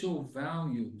spiritual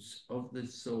values of the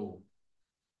soul.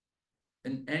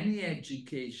 And any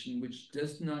education which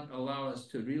does not allow us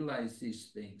to realize these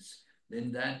things,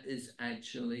 then that is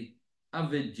actually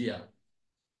avidya,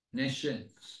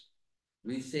 nescience.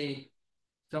 We say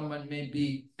someone may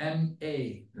be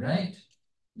MA, right?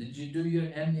 Did you do your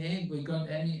MA? We got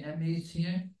any MAs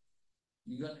here?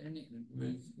 You got any?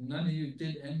 None of you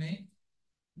did MA?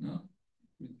 No?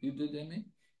 You did MA?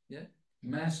 Yeah?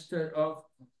 Master of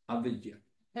Avidya.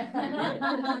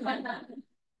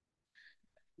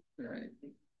 Right?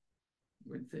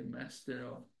 We'd say master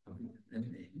of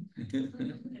MA.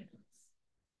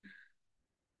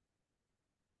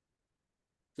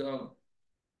 So,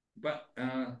 but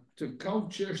to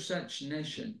culture such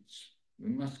nations, we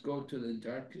must go to the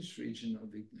darkest region of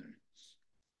ignorance.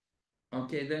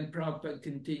 Okay, then Prabhupada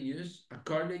continues,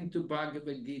 according to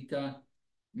Bhagavad Gita,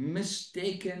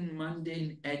 mistaken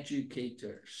mundane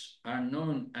educators are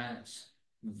known as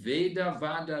Veda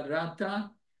Vadarata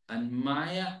and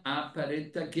Maya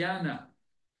Aparita Jnana,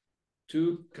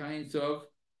 two kinds of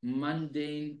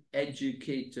mundane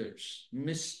educators,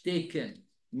 mistaken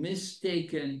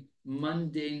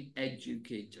mundane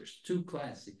educators, two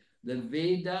classes. The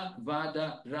Veda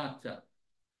Vadarata.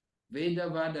 Veda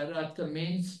Vadarata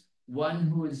means one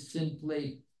who is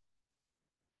simply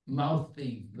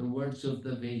mouthing the words of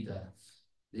the Vedas.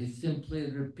 They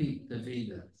simply repeat the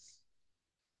Vedas.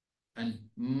 And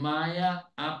Maya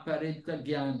Aparita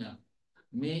Jnana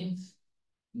means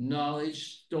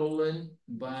knowledge stolen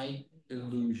by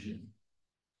illusion.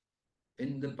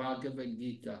 In the Bhagavad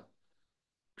Gita,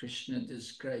 Krishna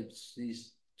describes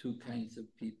these two kinds of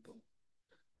people.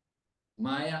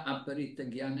 Maya Aparita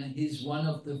Jnana, he's one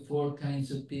of the four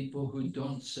kinds of people who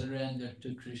don't surrender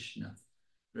to Krishna.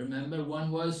 Remember,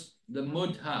 one was the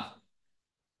Mudha.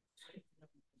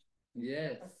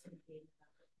 Yes.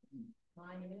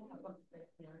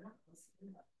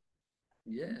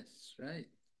 Yes, right.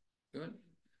 Good.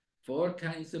 Four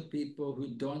kinds of people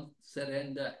who don't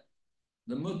surrender.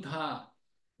 The Mudha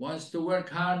wants to work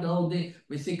hard all day.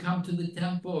 We say, come to the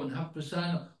temple and have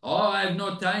prasadam. Oh, I have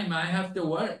no time. I have to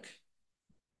work.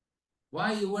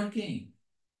 Why are you working?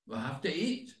 Well, I have to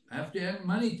eat. I have to earn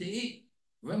money to eat.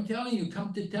 Well, I'm telling you,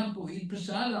 come to temple, eat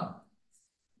prasadam.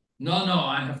 No,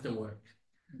 I have to work.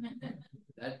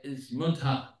 That is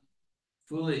Mudha,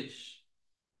 foolish.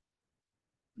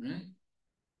 Right?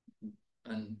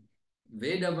 And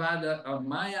Vedavada or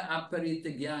Maya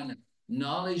Aparita Jnana,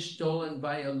 knowledge stolen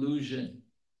by illusion.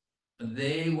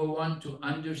 They will want to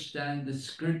understand the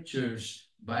scriptures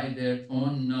by their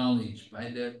own knowledge,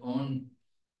 by their own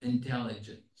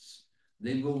intelligence.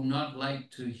 They will not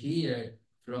like to hear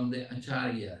from the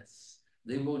acharyas.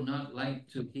 They will not like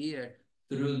to hear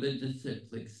through the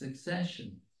disciplic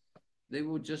succession. They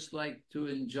will just like to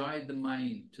enjoy the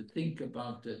mind, to think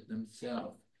about it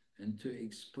themselves, and to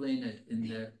explain it in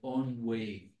their own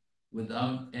way,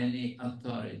 without any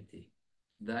authority.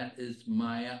 That is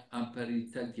Maya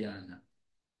Aparita Jnana.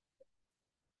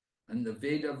 And the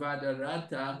Veda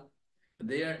Vadarata,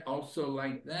 they are also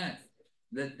like that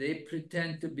they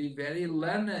pretend to be very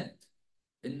learned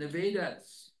in the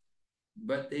Vedas,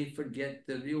 but they forget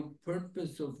the real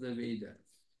purpose of the Vedas.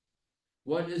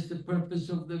 What is the purpose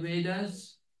of the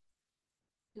Vedas?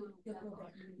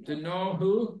 To know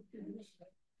who?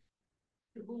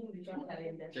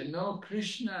 To know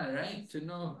Krishna, right? To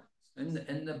know,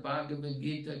 in the Bhagavad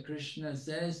Gita, Krishna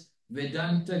says,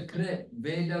 Vedanta Krit,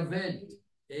 Veda Ved,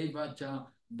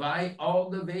 Evacha, by all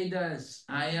the Vedas,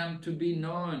 I am to be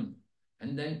known.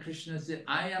 And then Krishna said,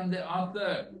 I am the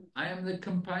author, I am the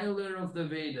compiler of the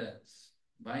Vedas.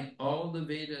 By all the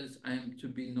Vedas, I am to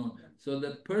be known. So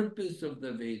the purpose of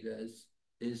the Vedas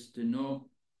is to know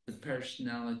the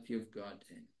personality of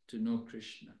Godhead, to know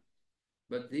Krishna.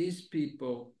 But these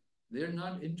people, they're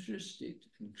not interested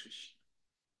in Krishna.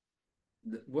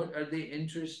 What are they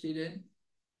interested in?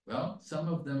 Well, some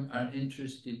of them are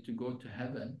interested to go to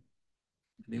heaven.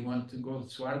 They want to go to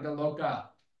Swarga Loka.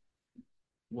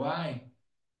 Why?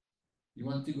 You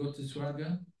want to go to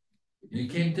Swarga? You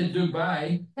came to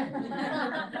Dubai,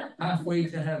 halfway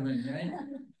to heaven, right?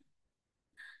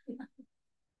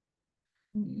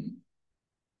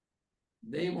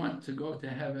 They want to go to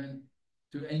heaven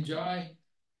to enjoy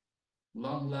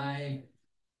long life,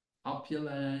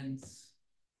 opulence,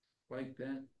 like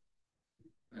that.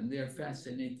 And they're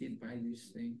fascinated by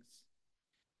these things.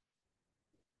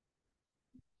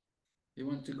 You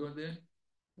want to go there?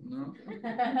 No?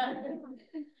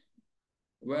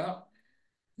 Well,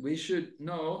 we should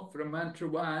know from mantra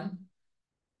 1,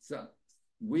 so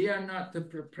we are not the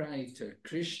proprietor.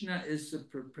 Krishna is the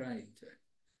proprietor.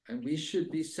 And we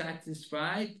should be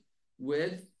satisfied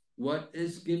with what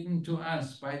is given to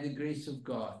us by the grace of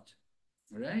God.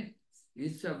 Right?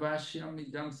 Isavashyam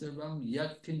idam sarvam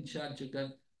yat kincha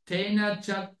jagat tena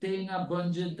chaktena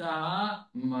bunjadaha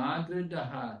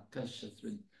magradaha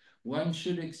kashasvin. One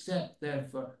should accept,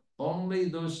 therefore, only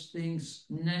those things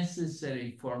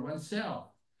necessary for oneself,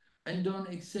 and don't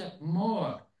accept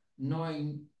more,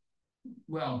 knowing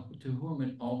well to whom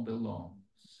it all belongs.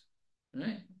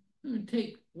 Right?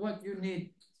 Take what you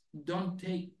need. Don't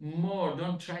take more.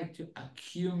 Don't try to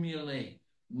accumulate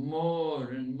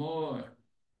more and more.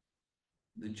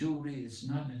 The jewelry is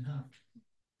not enough.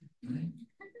 Right?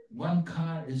 One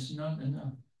car is not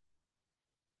enough.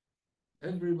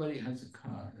 Everybody has a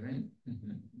car, right?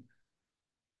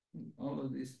 All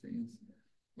of these things.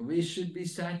 We should be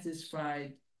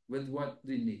satisfied with what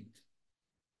we need.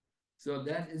 So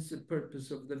that is the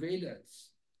purpose of the Vedas,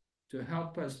 to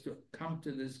help us to come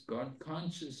to this God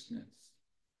consciousness.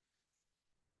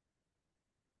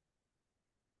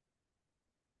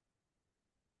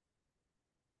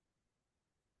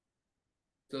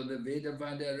 So the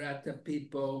Vedavadarata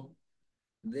people,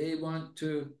 they want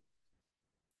to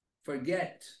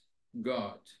forget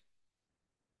God.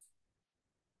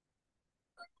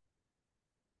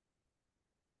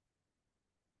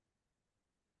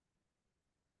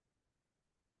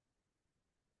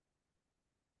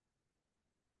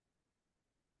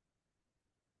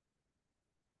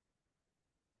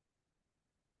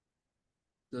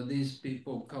 So these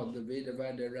people called the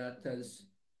Vedavadaratas,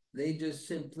 they just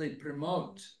simply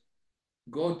promote,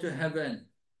 go to heaven,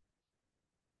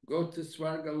 go to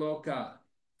Svargaloka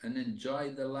and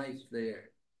enjoy the life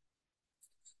there.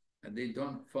 And they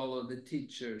don't follow the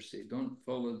teachers, they don't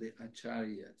follow the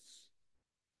acharyas.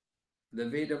 The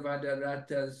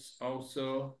Vedavadaratas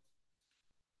also,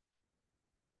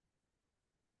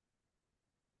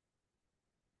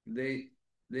 they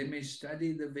may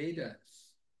study the Vedas,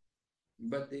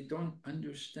 but they don't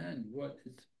understand what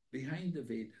is behind the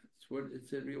Vedas, what is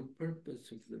the real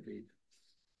purpose of the Vedas.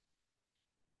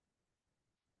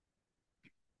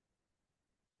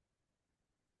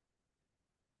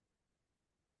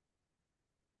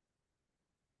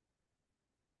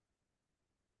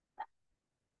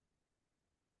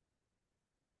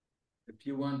 If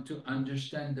you want to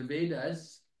understand the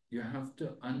Vedas, you have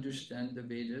to understand the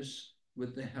Vedas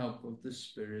with the help of the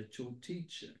spiritual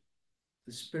teacher.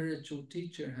 The spiritual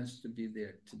teacher has to be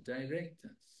there to direct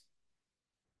us.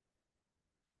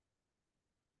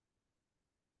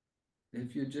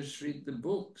 If you just read the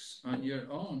books on your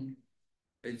own,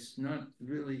 it's not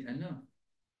really enough.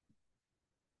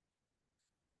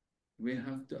 We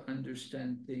have to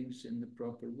understand things in the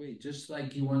proper way, just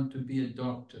like you want to be a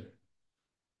doctor.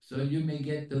 So you may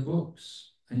get the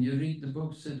books and you read the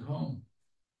books at home,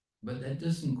 but that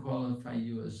doesn't qualify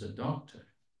you as a doctor.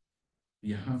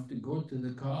 You have to go to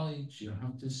the college, you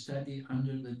have to study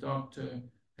under the doctor,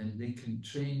 and they can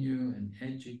train you and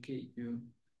educate you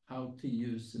how to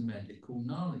use the medical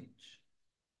knowledge.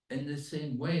 In the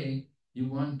same way, you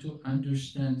want to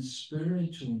understand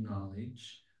spiritual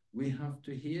knowledge, we have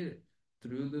to hear it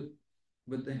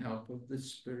with the help of the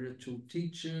spiritual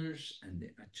teachers and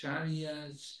the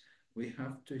acharyas. We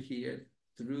have to hear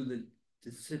through the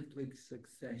disciplic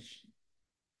succession.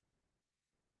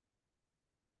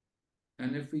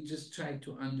 And if we just try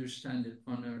to understand it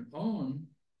on our own,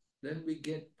 then we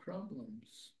get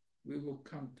problems. We will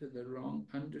come to the wrong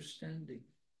understanding.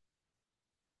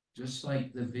 Just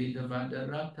like the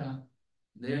Vedavadarata,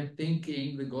 they're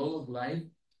thinking the goal of life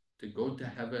to go to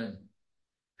heaven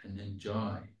and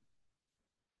enjoy.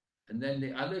 And then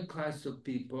the other class of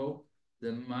people,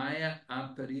 the Maya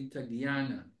Aparita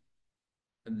Jnana,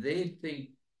 and they think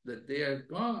that they are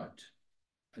God.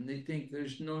 And they think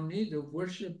there's no need of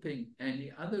worshipping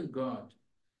any other God.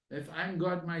 If I'm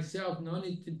God myself, no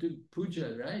need to do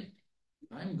puja, right?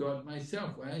 I'm God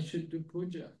myself, why I should do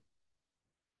puja?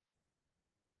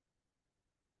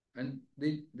 And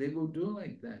they will do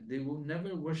like that. They will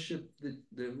never worship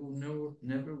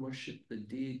never worship the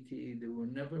deity. They will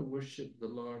never worship the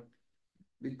Lord.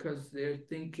 because they're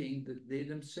thinking that they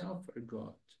themselves are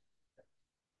God.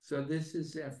 So this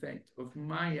is the effect of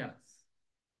Maya.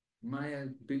 Maya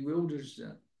bewilders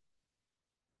them.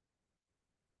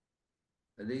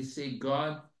 They say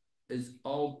God is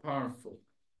all-powerful.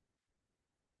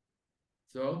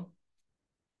 So,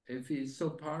 if he is so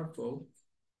powerful,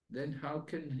 then how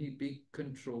can he be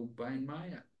controlled by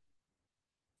Maya?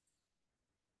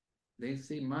 They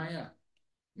say Maya.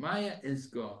 Maya is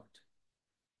God.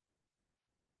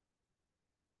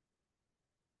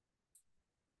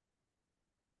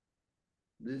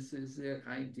 This is their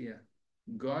idea.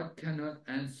 God cannot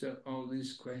answer all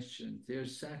these questions. They're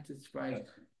satisfied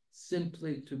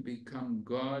simply to become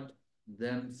God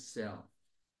themselves.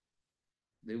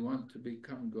 They want to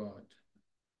become God.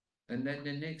 And then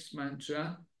the next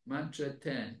mantra, mantra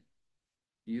 10,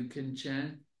 you can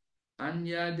chant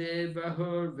Anyadeva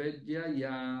Hur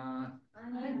Vidyaya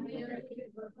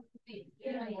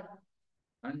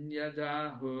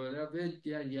Anyada Hura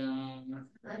Vidyaya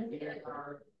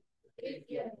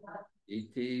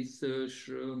Iti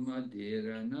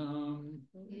Sushrumadhiranam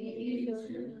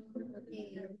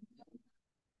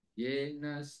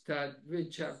Yena Stad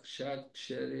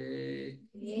Vichakshakshare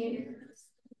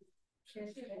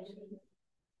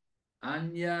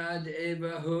Anyad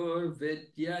Evahur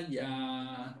Vidyaya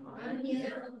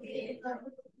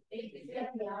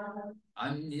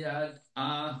Anyad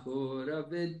Ahura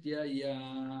Vidyaya.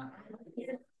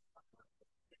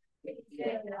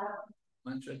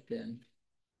 Mantra 10.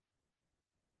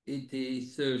 Iti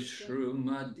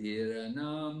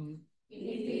Sushrumadhiranam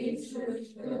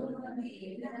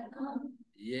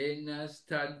Yena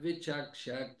Stad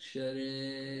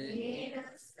Vichakshakshare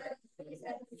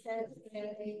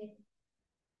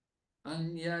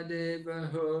Anyadeva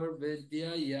Hur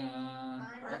Vidyaya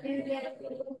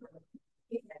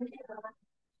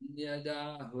Anyada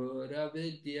Hura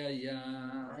Vidyaya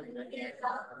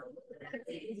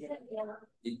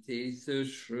Iti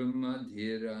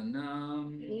Sushrumadhiranam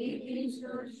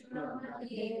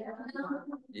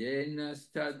Yena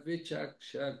Stad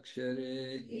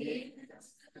Vichakshakshare.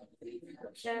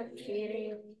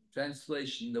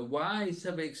 Translation. The wise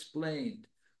have explained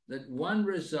that one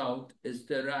result is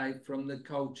derived from the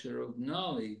culture of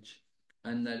knowledge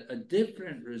and that a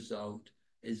different result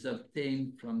is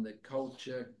obtained from the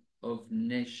culture of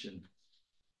nation.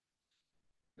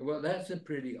 Well, that's a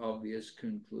pretty obvious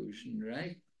conclusion,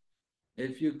 right?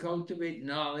 If you cultivate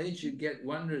knowledge, you get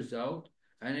one result,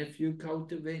 and if you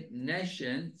cultivate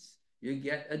nations, you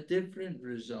get a different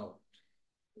result.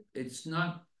 It's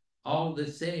not all the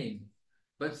same.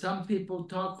 But some people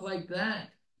talk like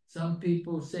that. Some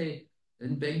people say,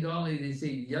 in Bengali, they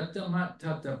say, Yatamat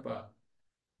Tatapa.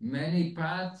 Many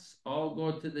paths all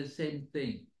go to the same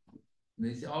thing.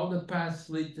 They say all the paths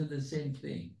lead to the same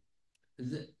thing.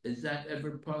 Is that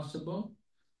ever possible?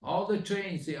 All the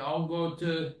trains, they all go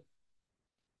to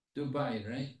Dubai,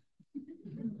 right?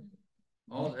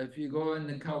 If you go in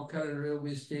the Calcutta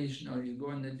railway station, or you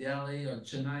go in the Delhi or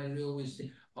Chennai railway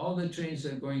station, all the trains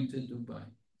are going to Dubai.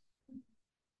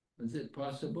 Is it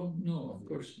possible? No, of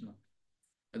course not.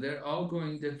 They're all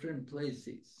going different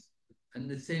places. In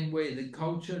the same way, the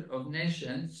culture of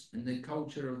nations and the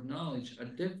culture of knowledge are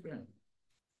different.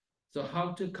 So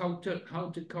how to culture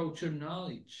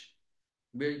knowledge?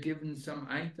 We're given some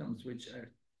items which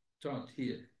are taught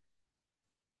here.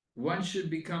 One should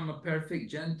become a perfect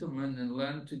gentleman and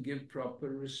learn to give proper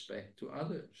respect to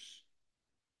others.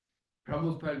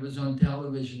 Prabhupada was on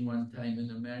television one time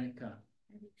in America.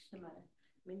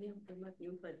 Many of them are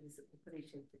new for this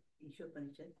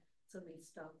Isopanisad. So we'll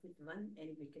start with one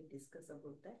and we can discuss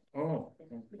about that. Oh.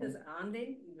 Because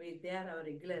online, they are our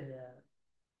regular.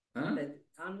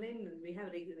 Online, we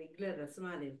have regular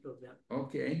Swami program.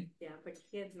 Okay. Yeah, but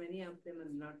here many of them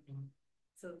are not.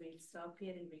 So we'll stop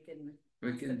here and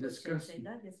we can discuss.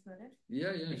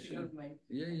 Yeah, sure.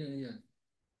 Yeah.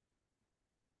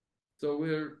 So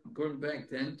we're going back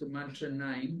then to mantra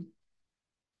 9.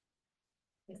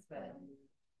 Yes, ma'am.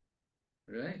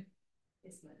 Right?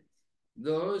 Yes, ma'am.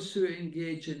 Those who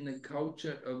engage in the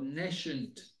culture of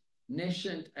nascent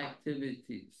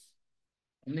activities.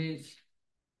 Means,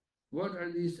 what are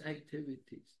these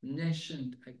activities?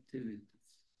 Nascent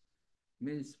activities.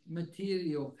 Means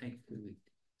material activities.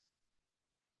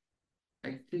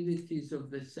 Activities of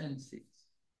the senses.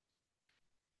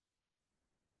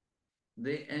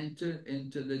 They enter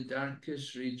into the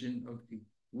darkest region of the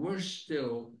worse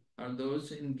still are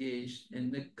those engaged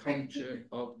in the culture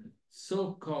of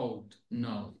so-called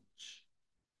knowledge.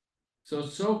 So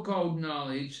so-called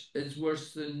knowledge is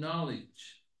worse than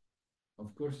knowledge.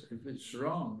 Of course, if it's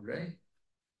wrong, right?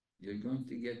 You're going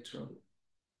to get trouble.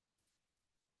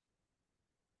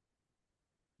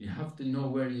 You have to know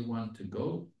where you want to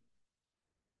go.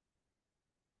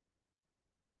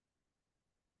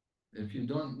 If you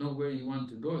don't know where you want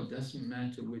to go, it doesn't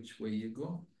matter which way you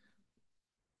go.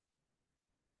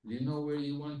 Do you know where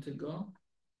you want to go?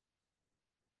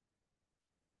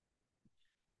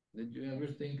 Did you ever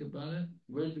think about it?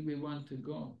 Where do we want to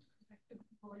go?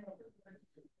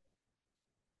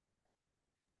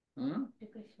 Huh?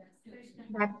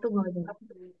 Back to God.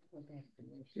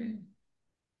 Okay.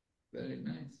 Very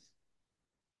nice.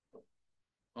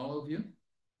 All of you?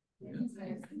 Yeah.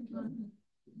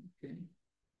 Okay.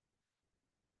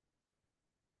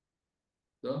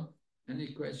 So,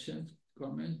 any questions,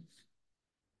 comments?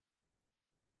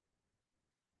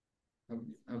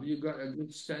 Have you got a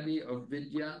good study of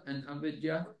Vidya and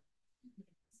Avidya?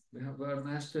 We have our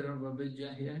master of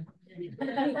Avidya here.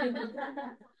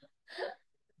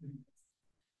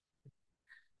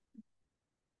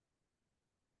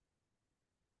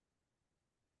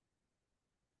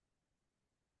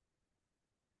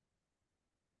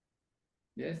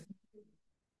 Yes?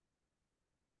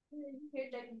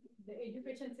 Like the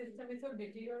education system is so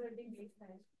deteriorating these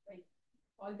times. Like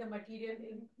all the material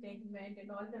engagement and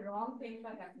all the wrong things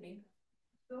are happening.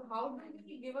 So how do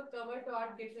we give a cover to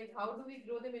our kids? Like how do we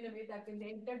grow them in a way that when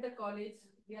they enter the college,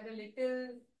 they are a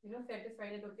little,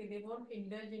 satisfied that okay, they won't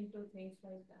indulge into things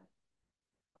like that.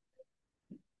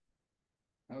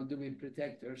 How do we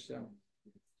protect ourselves?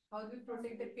 How do we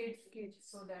protect the kids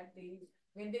so that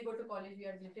when they go to college, we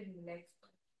are a little relaxed?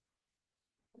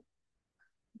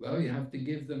 Well, you have to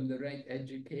give them the right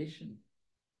education,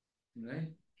 right?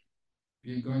 If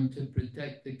you're going to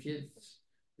protect the kids,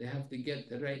 they have to get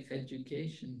the right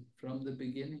education from the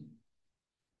beginning.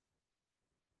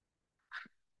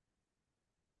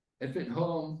 If at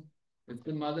home, if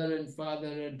the mother and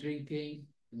father are drinking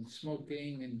and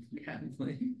smoking and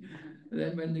gambling,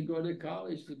 then when they go to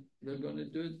college, they're going to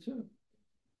do it too.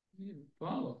 You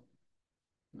follow.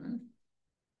 Right?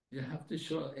 You have to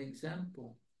show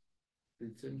example.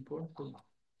 It's important.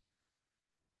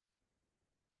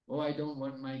 Oh, I don't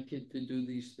want my kid to do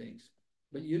these things.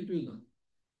 But you do them.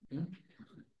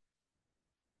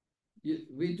 Yeah?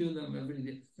 We do them every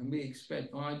day. And we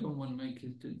expect, oh, I don't want my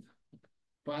kid to.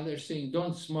 Father's saying,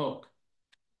 don't smoke.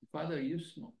 Father, you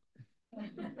smoke.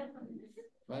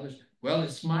 Father's, well,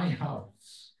 it's my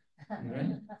house.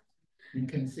 Right? You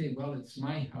can say, well, it's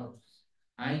my house.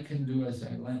 I can do as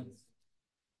I like.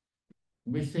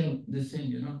 We say the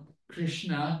same,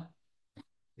 Krishna,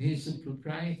 he's the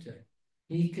proprietor.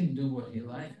 He can do what he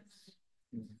likes.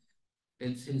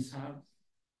 It's his house.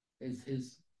 It's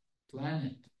his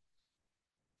planet.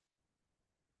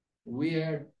 We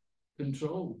are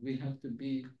controlled. We have to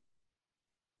be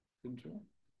controlled.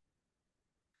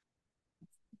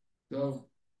 So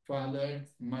father,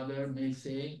 mother may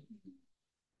say,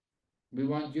 we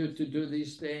want you to do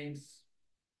these things.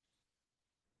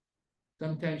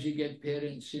 Sometimes you get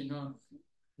parents,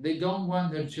 they don't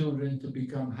want their children to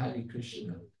become Hare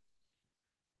Krishna.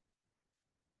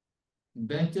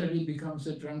 Better he becomes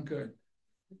a drunkard.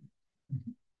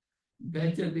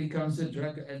 Better becomes a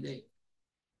drug addict.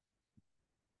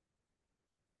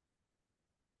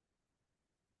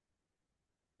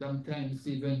 Sometimes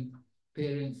even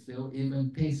parents, they'll even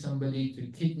pay somebody to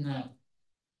kidnap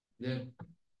their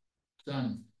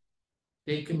son,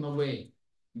 take him away,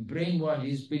 brainwash.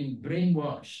 He's been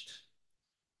brainwashed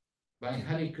by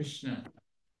Hare Krishna.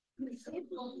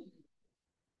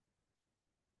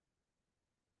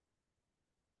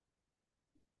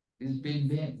 He's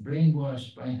been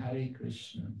brainwashed by Hare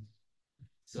Krishna.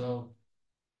 So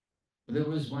there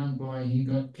was one boy, he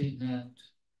got kidnapped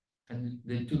and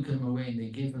they took him away and they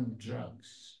gave him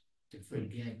drugs to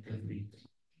forget everything.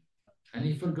 And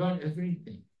he forgot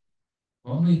everything.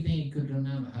 Only thing he could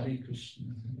remember, Hare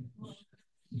Krishna.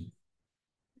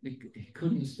 He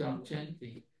couldn't stop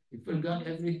chanting. He forgot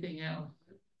everything else.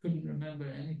 Couldn't remember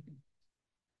anything.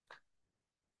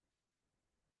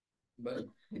 But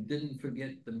he didn't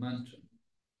forget the mantra.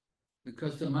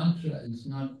 Because the mantra is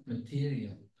not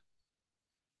material.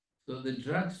 So the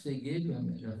drugs they gave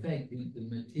him, it affected the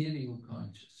material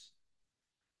consciousness.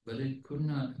 But it could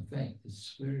not affect the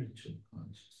spiritual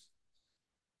consciousness.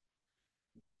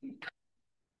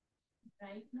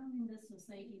 Right now in the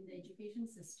society, in the education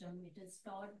system, it is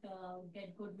taught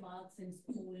get good marks in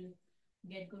school,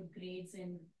 get good grades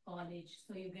in college,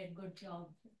 so you get good job,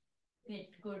 get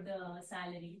good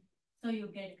salary, so you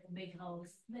get a big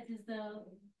house. That is the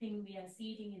thing we are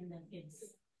seeing in the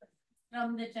kids.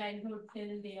 From the childhood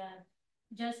till they are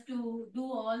just to do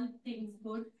all things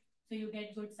good, so you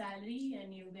get good salary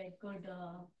and you get good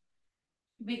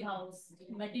big house,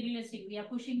 materialistic. We are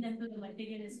pushing them to the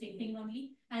materialistic thing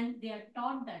only, and they are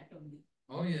taught that only.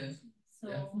 Oh yes, So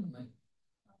definitely.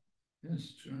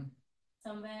 That's true.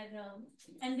 somewhere,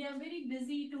 and they are very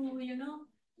busy to,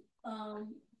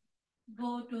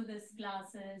 go to this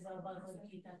classes or Bhagavad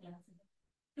Gita classes.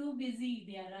 Too busy,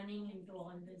 they are running into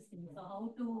all these things. So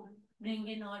how to bring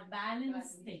in or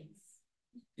balance things?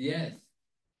 Yes,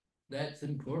 that's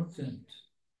important.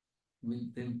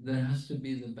 There has to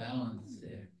be the balance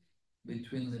there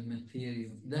between the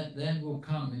material. That will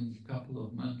come in a couple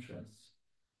of mantras.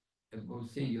 It will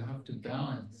say you have to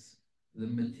balance the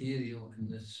material and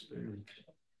the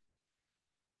spiritual.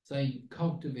 So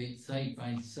cultivate side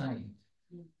by side.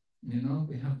 You know,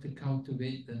 we have to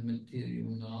cultivate the material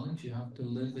knowledge. You have to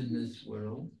live in this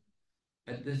world.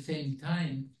 At the same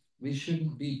time, we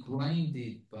shouldn't be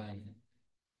blinded by it.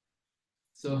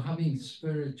 So having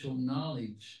spiritual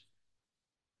knowledge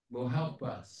will help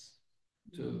us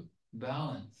to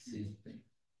balance these things.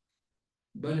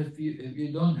 But if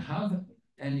you don't have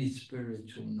any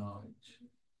spiritual knowledge,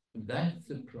 that's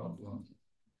the problem.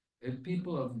 If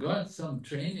people have got some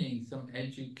training, some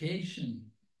education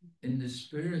in the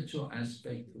spiritual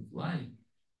aspect of life,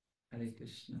 Hare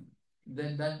Krishna,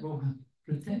 then that will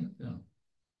protect them.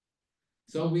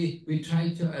 So we try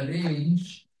to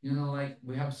arrange, like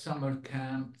we have summer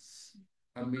camps,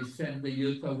 and we send the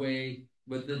youth away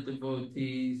with the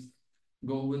devotees,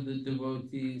 go with the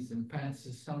devotees and pass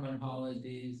the summer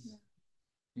holidays,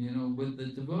 with the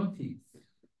devotees.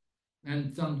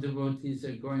 And some devotees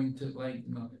are going to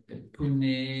at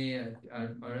Pune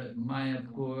or at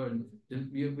Mayapur.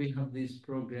 And we have these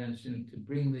programs, to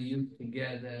bring the youth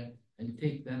together and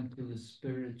take them to the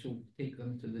spiritual, take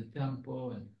them to the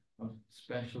temple and have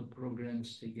special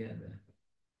programs together.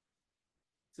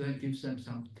 So it gives them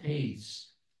some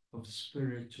taste of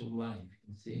spiritual life,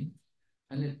 you see.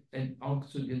 And it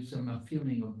also gives them a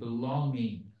feeling of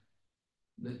belonging,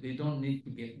 that they don't need to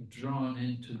get drawn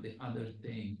into the other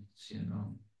things,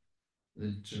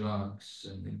 the drugs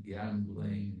and the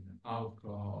gambling, and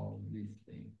alcohol, these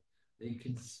things. They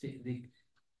can stay.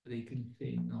 They can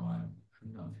say, no, I'm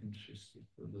not interested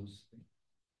for those things.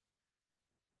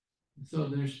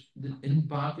 So in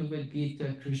Bhagavad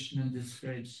Gita, Krishna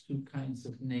describes two kinds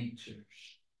of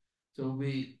natures. So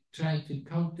we try to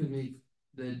cultivate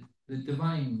the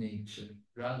divine nature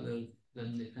rather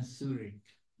than the asuric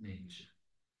nature.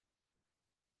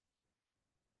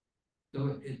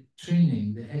 So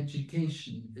training, the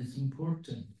education is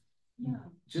important. Yeah.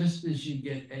 Just as you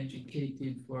get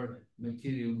educated for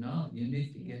material knowledge, you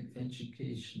need to get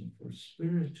education for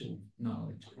spiritual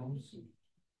knowledge also.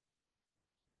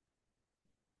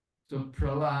 So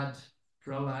Prahlad,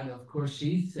 of course,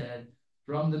 he said,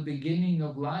 from the beginning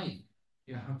of life,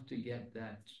 you have to get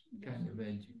that kind of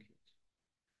education.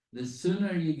 The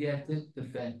sooner you get it, the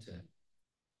better,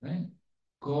 right?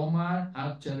 Kumar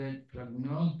Acharet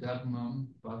Pragno Dharmam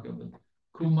Bhagavat.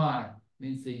 Kumar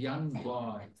means a young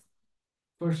boy.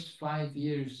 First 5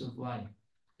 years of life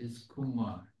is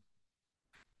Kumar.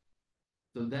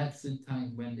 So that's the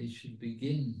time when they should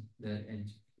begin their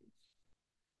education.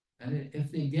 And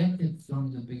if they get it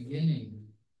from the beginning,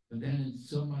 then it's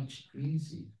so much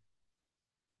easier.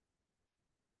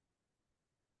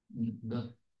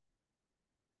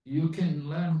 You can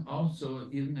learn also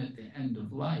even at the end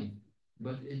of life,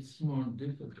 but it's more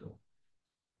difficult.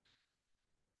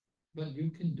 But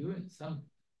you can do it.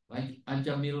 Like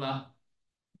Ajamila,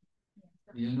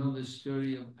 you know the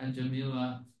story of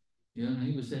Ajamila.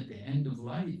 He was at the end of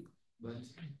life, but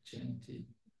he chanted.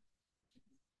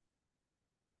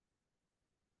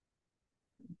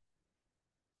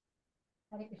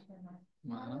 Hare Krishna.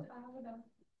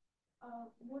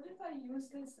 What if I use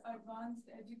this advanced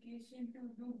education to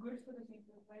do good for the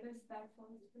people? Where does that fall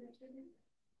spiritually?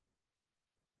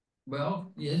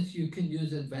 Well, yes, you can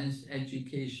use advanced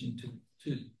education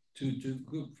to do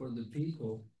good for the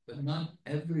people, but not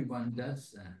everyone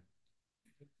does that.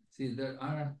 See, there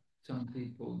are some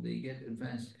people, they get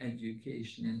advanced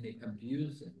education and they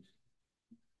abuse it.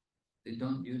 They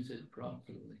don't use it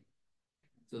properly.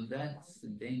 So that's the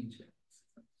danger.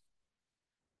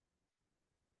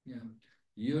 Yeah,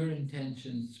 your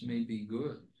intentions may be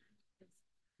good,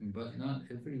 but not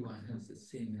everyone has the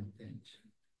same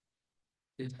intention.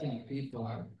 Different people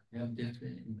have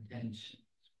different intentions.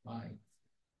 Why?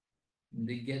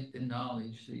 They get the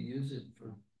knowledge, they use it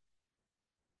for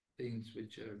things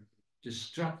which are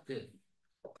destructive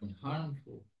and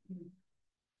harmful.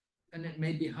 And it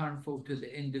may be harmful to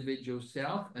the individual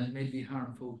self and may be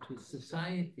harmful to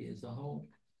society as a whole.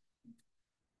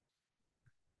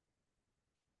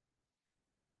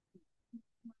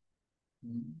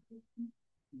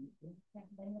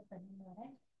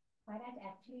 Maharaj,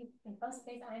 actually, in first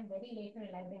place, I am very late to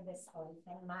realizing this all.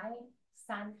 And my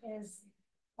son is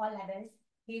all adult.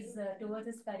 He's towards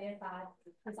his career path.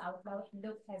 His outlook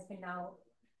has been now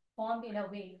formed in a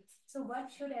way. So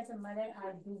what should, as a mother,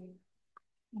 I do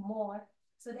more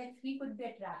so that he could be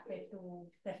attracted to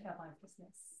Krishna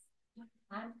consciousness?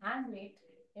 I'm late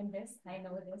in this, I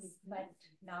know this, but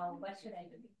now what should I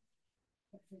do?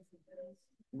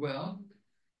 Well,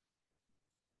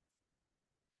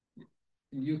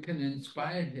 you can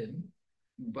inspire him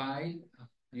by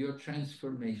your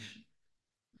transformation.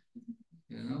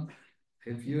 You know,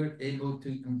 if you're able to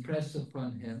impress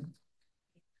upon him,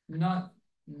 not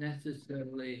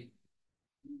necessarily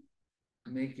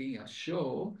making a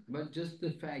show, but just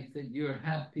the fact that you're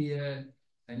happier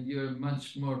and you're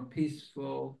much more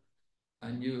peaceful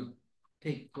and you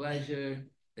take pleasure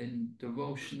in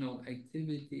devotional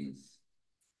activities,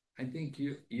 I think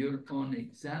your own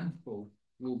example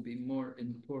will be more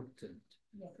important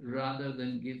rather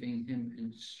than giving him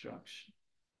instruction.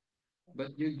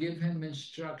 But you give him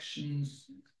instructions,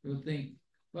 you'll think,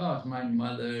 well, it's my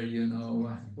mother, you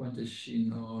know, what does she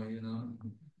know, you know,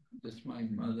 just my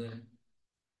mother.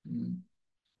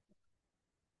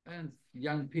 And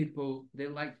young people, they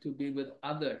like to be with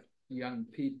other young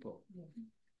people.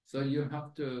 So you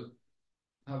have to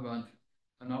have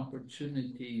an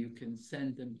opportunity, you can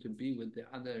send them to be with the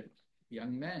other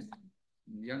young men,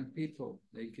 young people.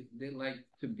 They like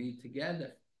to be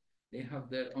together. They have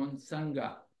their own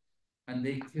sangha and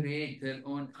they create their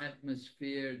own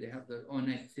atmosphere. They have their own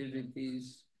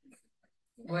activities.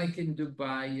 Like in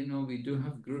Dubai, you know, we do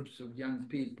have groups of young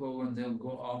people and they'll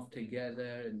go off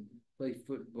together and play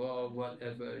football,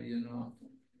 whatever, you know.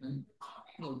 And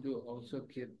we'll do also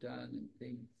kirtan and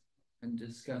things and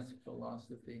discuss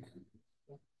philosophy.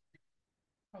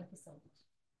 Thank you so much.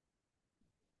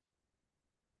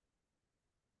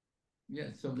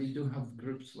 Yeah, so we do have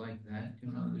groups like that,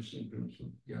 you know, there's a groups of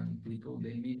young people,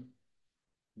 they meet,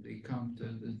 they come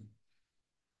to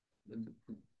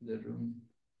the room.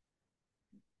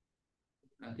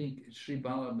 I think Sri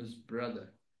Balaba's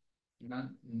brother, Nanda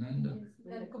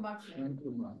Kumar.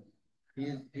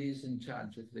 He's in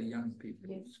charge of the young people.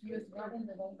 He's not in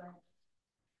Dubai.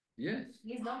 Yes.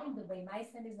 He's not in Dubai. My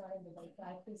son is not in Dubai. So I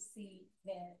have to see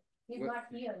where. He's not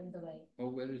here in Dubai. Oh,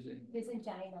 where is he? He's in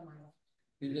China, Maya.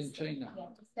 He's in China. Yeah,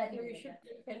 studying.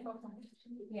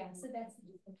 Yeah, so that's.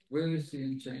 Where is he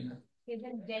in China? He's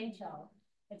in Zhengzhou.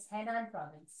 It's Henan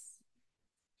province.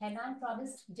 Henan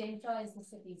province, Zhengzhou is the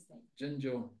city's name.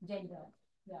 Zhengzhou. Zhengzhou,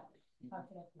 yeah.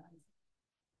 Popular province.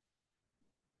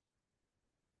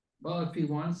 Well, if he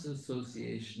wants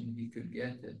association, he could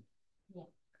get it. Yeah.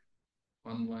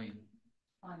 Online.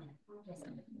 Online. Yes.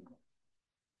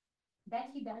 That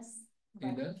he does.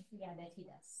 He does? Yeah, that he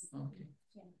does. Okay.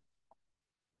 Yeah.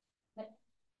 But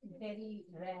very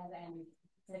rare and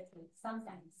little,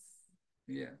 sometimes.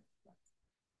 Yeah.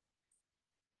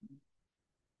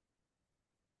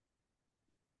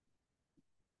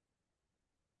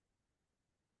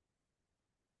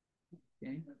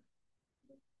 Okay.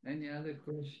 Any other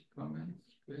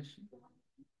comments, questions?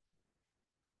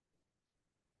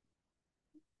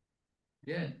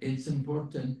 Yeah, it's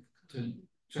important to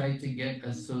try to get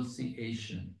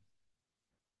association.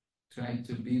 Try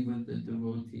to be with the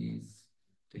devotees,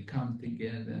 to come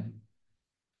together.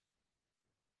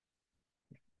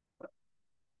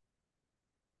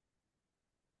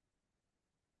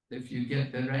 If you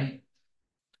get the right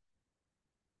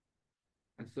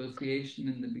association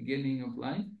in the beginning of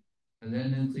life, and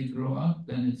then as they grow up,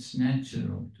 then it's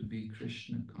natural to be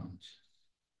Krishna conscious.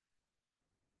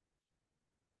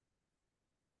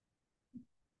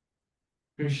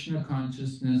 Krishna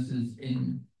consciousness is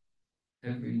in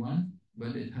everyone,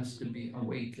 but it has to be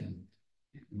awakened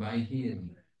by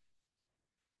hearing.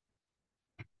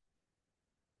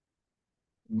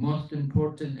 Most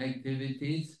important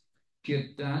activities,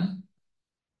 kirtan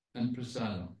and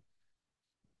prasadam.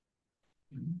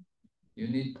 You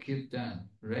need kirtan,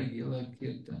 regular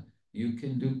kirtan. You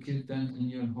can do kirtan in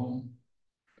your home.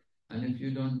 And if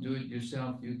you don't do it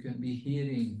yourself, you can be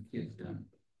hearing kirtan,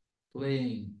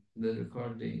 playing the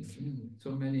recording.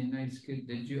 So many nice kirtan.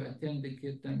 Did you attend the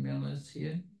kirtan melas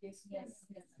here? Yes, yes,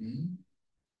 yes.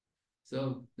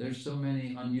 So there's so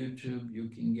many on YouTube. You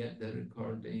can get the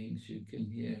recordings. You can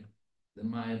hear the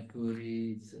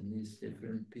Mayapuris and these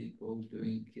different people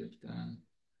doing kirtan.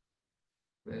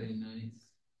 Very nice.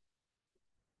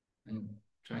 And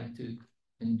try to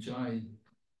enjoy,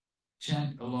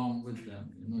 chant along with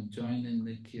them, you know, join in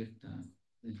the kirtan,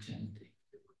 the chanting.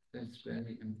 That's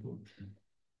very important.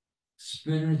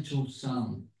 Spiritual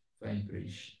sound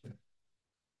vibration.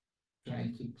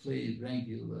 try to play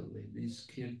regularly these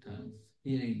kirtans,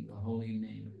 hearing the holy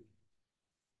name,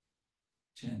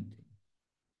 chanting.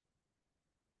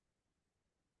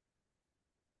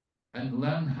 And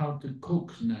learn how to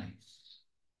cook nice.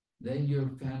 Then your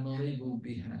family will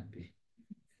be happy.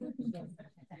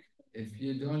 If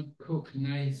you don't cook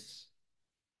nice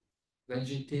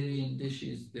vegetarian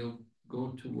dishes, they'll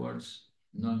go towards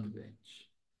non-veg.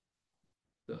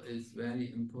 So it's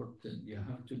very important. You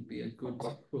have to be a good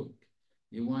cook.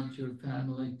 You want your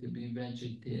family to be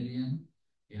vegetarian,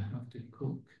 you have to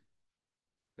cook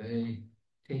very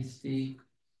tasty,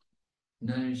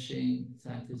 nourishing,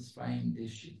 satisfying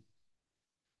dishes.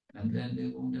 And then they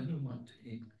will never want to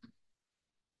eat.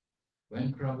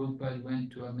 When Prabhupada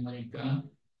went to America,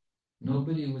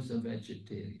 nobody was a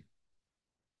vegetarian.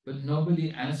 But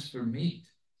nobody asked for meat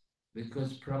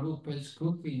because Prabhupada's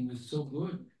cooking was so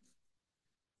good.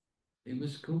 He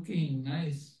was cooking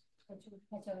nice.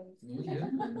 Yeah.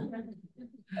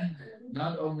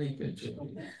 Not only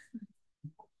kachori.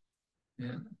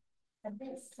 Yeah.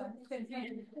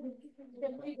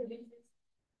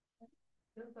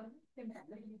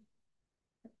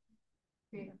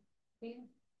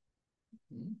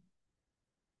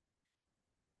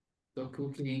 So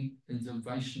cooking is a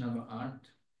Vaishnava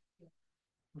art.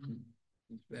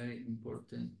 It's very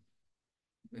important.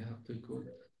 We have to cook.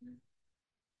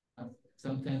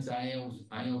 Sometimes I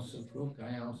also cook.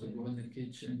 I also go in the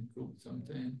kitchen, cook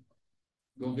sometimes.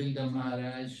 Govinda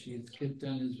Maharaj, his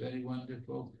kirtan is very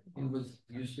wonderful.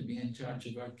 He used to be in charge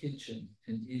of our kitchen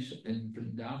in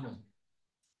Vrindavan.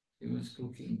 He was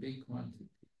cooking big quantity.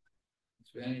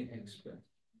 It's very expert.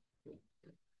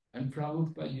 And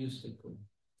Prabhupada used to cook.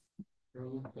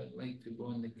 Prabhupada liked to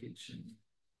go in the kitchen,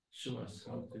 show us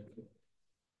how to cook.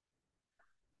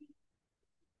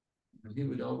 And he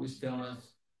would always tell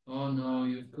us, "Oh no,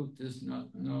 you've cooked this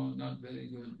not very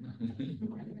good."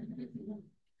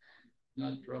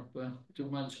 Not proper, too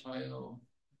much oil,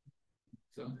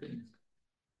 something.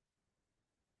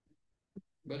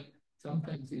 But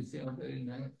sometimes you say, "Oh, very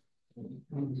nice."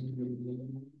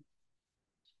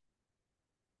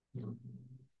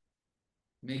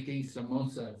 Making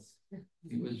samosas,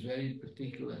 he was very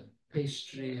particular.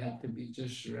 Pastry had to be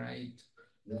just right.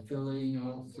 The filling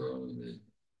also,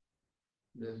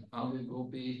 the aloo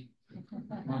gobi,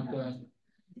 matar,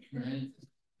 right?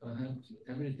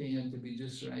 Everything had to be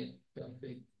just right,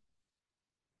 perfect.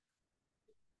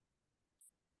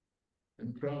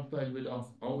 And Prabhupada would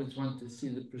always want to see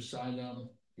the prasadam.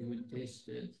 He would taste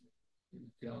it. He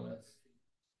would tell us,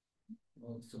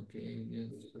 "Oh, it's okay."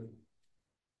 Yes.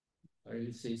 Or he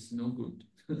would say it's no good.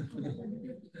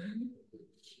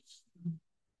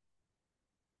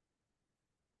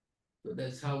 So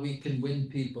that's how we can win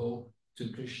people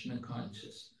to Krishna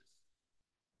consciousness,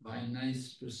 by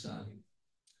nice prasadam.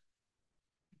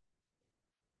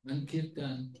 And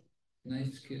kirtan,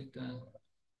 nice kirtan.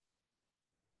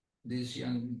 These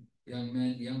young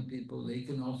men, young people, they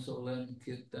can also learn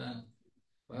kirtan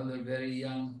while they're very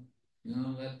young.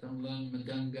 Let them learn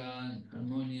madanga and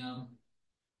harmonium.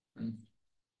 And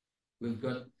we've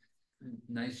got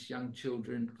nice young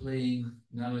children playing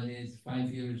nowadays,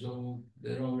 5 years old.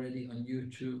 They're already on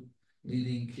YouTube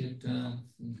leading kirtans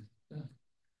and stuff.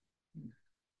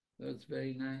 That's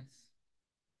very nice.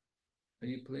 Are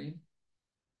you playing?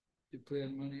 Do you play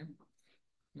harmonium?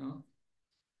 No?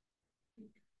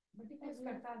 But it is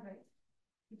Katha, right?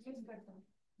 It is Katha.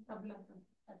 Tabla.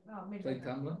 Play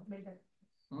tabla?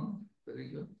 Oh, very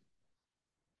good.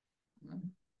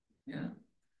 Yeah.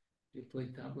 You play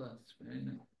tabla, it's very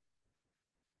nice.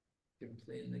 You can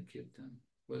play in the kirtan.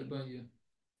 What about you?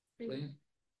 Playing?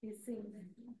 He sings.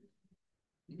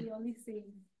 He only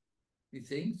sings. He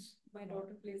sings? My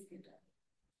daughter plays guitar.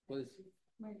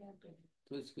 My daughter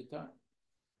plays guitar.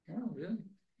 Oh, really?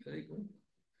 Very good.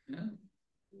 Yeah.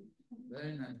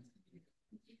 Very nice.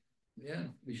 Yeah,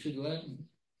 we should learn.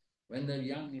 When they're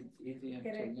young, it's easier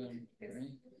Correct. to learn, Yes.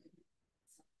 right?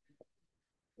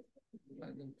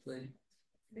 Let them play.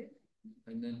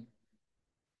 And then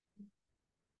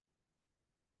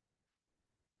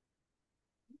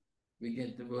we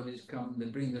get devotees come, they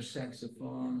bring their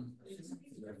saxophone,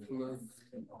 their flute,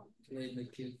 play the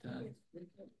kirtan.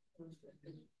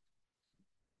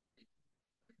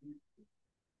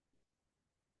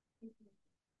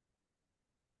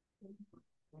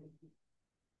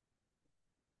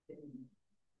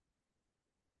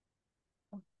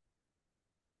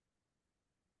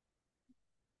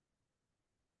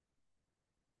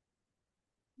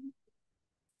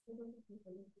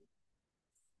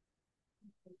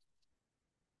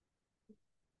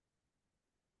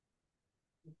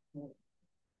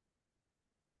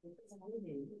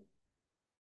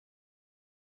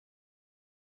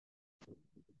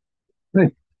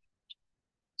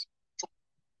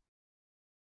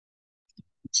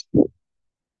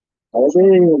 அதே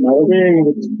மழை இங்க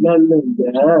signal இங்க.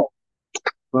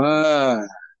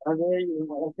 அதே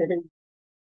மழை